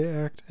how they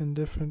act in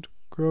different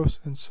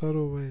gross and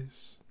subtle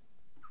ways.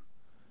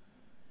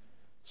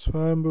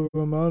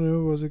 Swayambhuva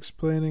Manu was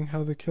explaining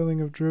how the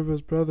killing of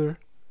Dhruva's brother,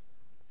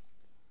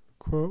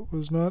 quote,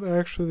 was not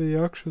actually the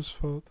Yaksha's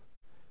fault,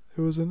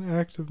 it was an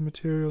act of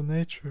material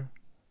nature,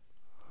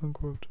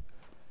 unquote.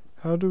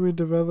 How do we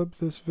develop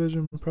this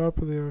vision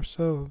properly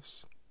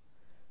ourselves?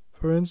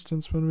 For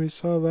instance, when we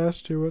saw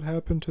last year what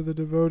happened to the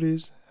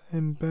devotees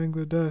in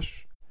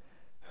Bangladesh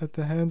at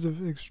the hands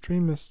of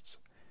extremists,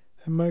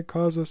 it might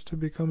cause us to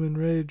become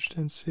enraged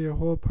and see a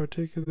whole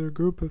particular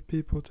group of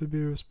people to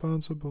be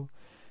responsible,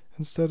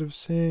 instead of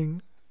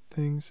seeing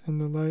things in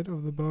the light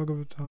of the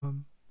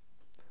Bhagavatam.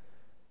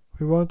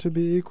 We want to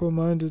be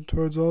equal-minded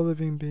towards all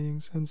living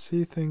beings and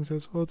see things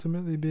as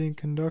ultimately being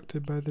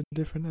conducted by the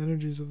different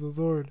energies of the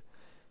Lord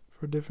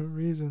for different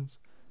reasons,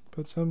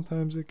 but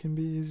sometimes it can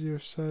be easier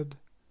said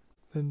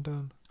than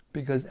done.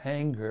 Because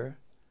anger,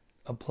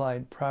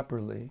 applied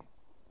properly,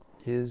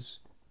 is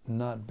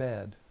not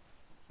bad.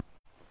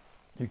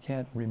 You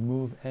can't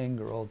remove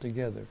anger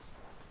altogether,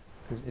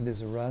 because it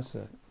is a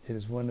rasa. It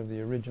is one of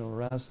the original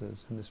rasas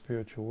in the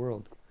spiritual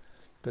world.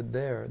 But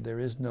there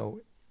is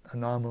no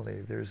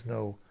anomaly. There is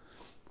no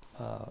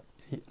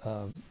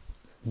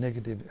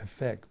negative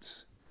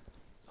effects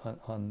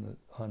on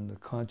the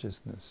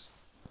consciousness.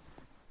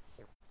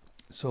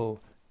 So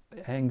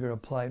anger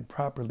applied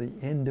properly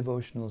in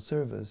devotional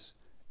service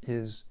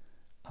is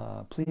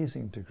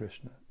pleasing to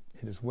Krishna.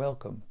 It is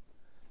welcome.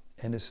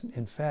 And it's,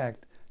 in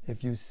fact,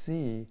 if you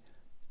see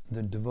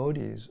the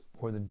devotees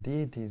or the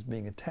deities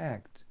being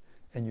attacked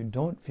and you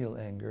don't feel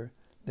anger,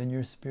 then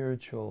your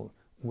spiritual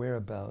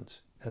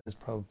whereabouts, as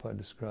Prabhupada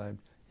described,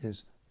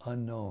 is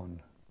unknown.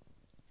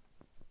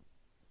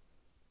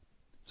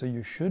 So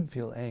you should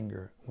feel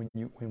anger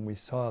when we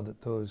saw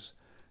that those,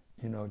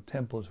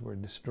 temples were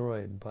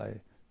destroyed by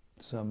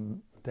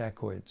some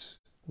dacoits,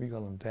 we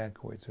call them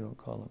dacoits, we don't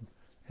call them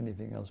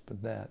anything else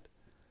but that,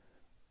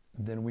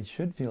 then we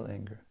should feel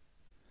anger.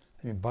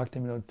 I mean,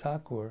 Bhaktivinoda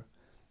Thakur,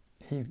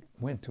 he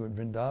went to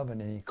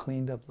Vrindavan and he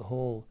cleaned up the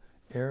whole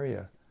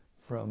area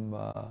from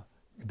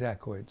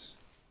dacoits.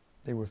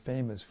 They were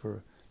famous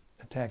for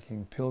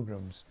attacking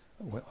pilgrims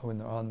when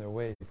they're on their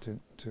way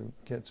to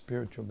get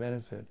spiritual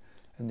benefit,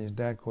 and these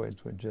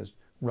dacoits would just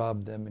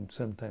rob them and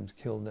sometimes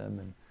kill them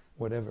and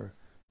whatever.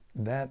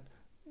 That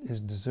is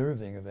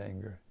deserving of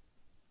anger.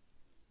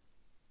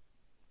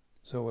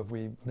 So if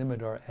we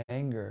limit our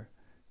anger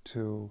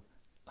to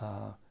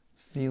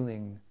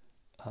feeling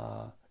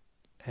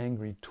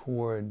angry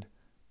toward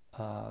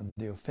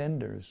the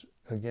offenders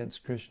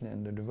against Krishna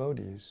and the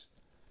devotees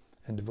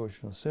and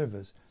devotional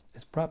service,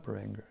 it's proper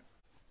anger.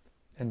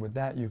 And with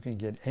that you can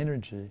get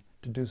energy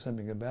to do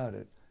something about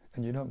it.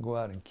 And you don't go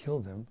out and kill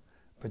them,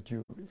 but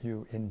you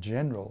in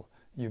general,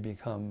 you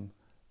become,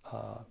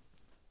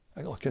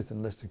 I guess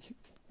unless they're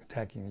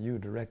attacking you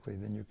directly,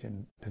 then you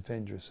can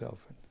defend yourself.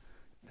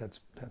 And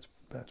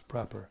that's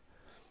proper.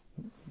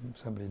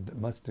 Somebody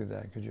must do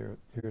that because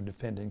you're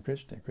defending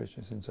Krishna.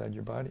 Krishna's inside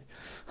your body,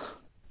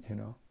 you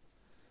know.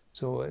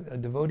 So a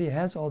devotee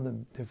has all the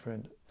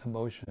different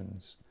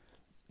emotions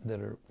that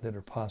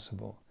are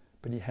possible,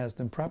 but he has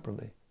them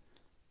properly,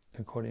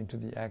 according to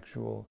the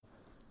actual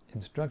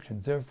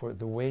instructions. Therefore,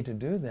 the way to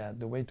do that,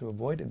 the way to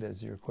avoid it,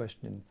 as your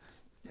question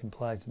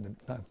implies,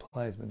 not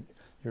implies, but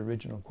your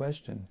original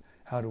question,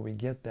 how do we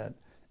get that?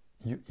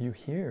 You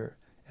hear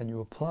and you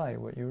apply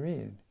what you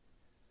read.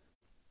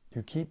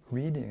 You keep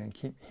reading and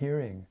keep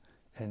hearing,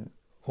 and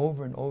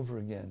over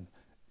again,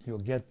 you'll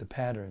get the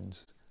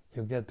patterns,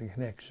 you'll get the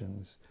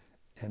connections,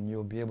 and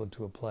you'll be able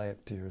to apply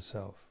it to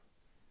yourself.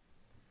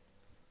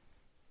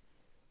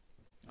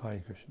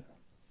 Hare Krishna.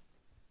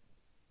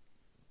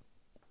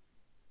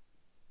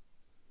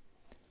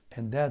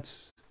 And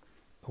that's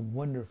a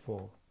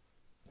wonderful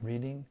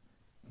reading,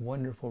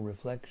 wonderful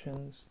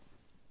reflections.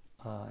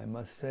 I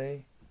must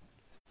say,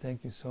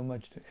 thank you so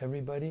much to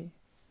everybody.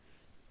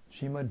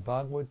 Srimad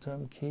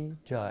Bhagavatam ki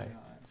jai.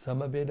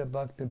 Samaveda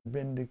Bhakta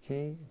Brinda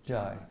ki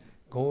jai.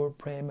 Gaur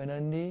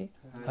Premanandi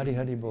Hari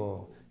Hari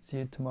Bol. See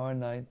you tomorrow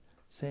night,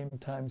 same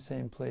time,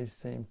 same place,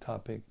 same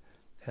topic,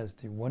 as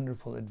the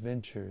wonderful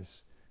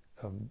adventures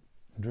of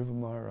Dhruva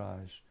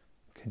Maharaj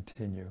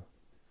continue.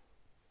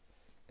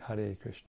 Hare Krishna.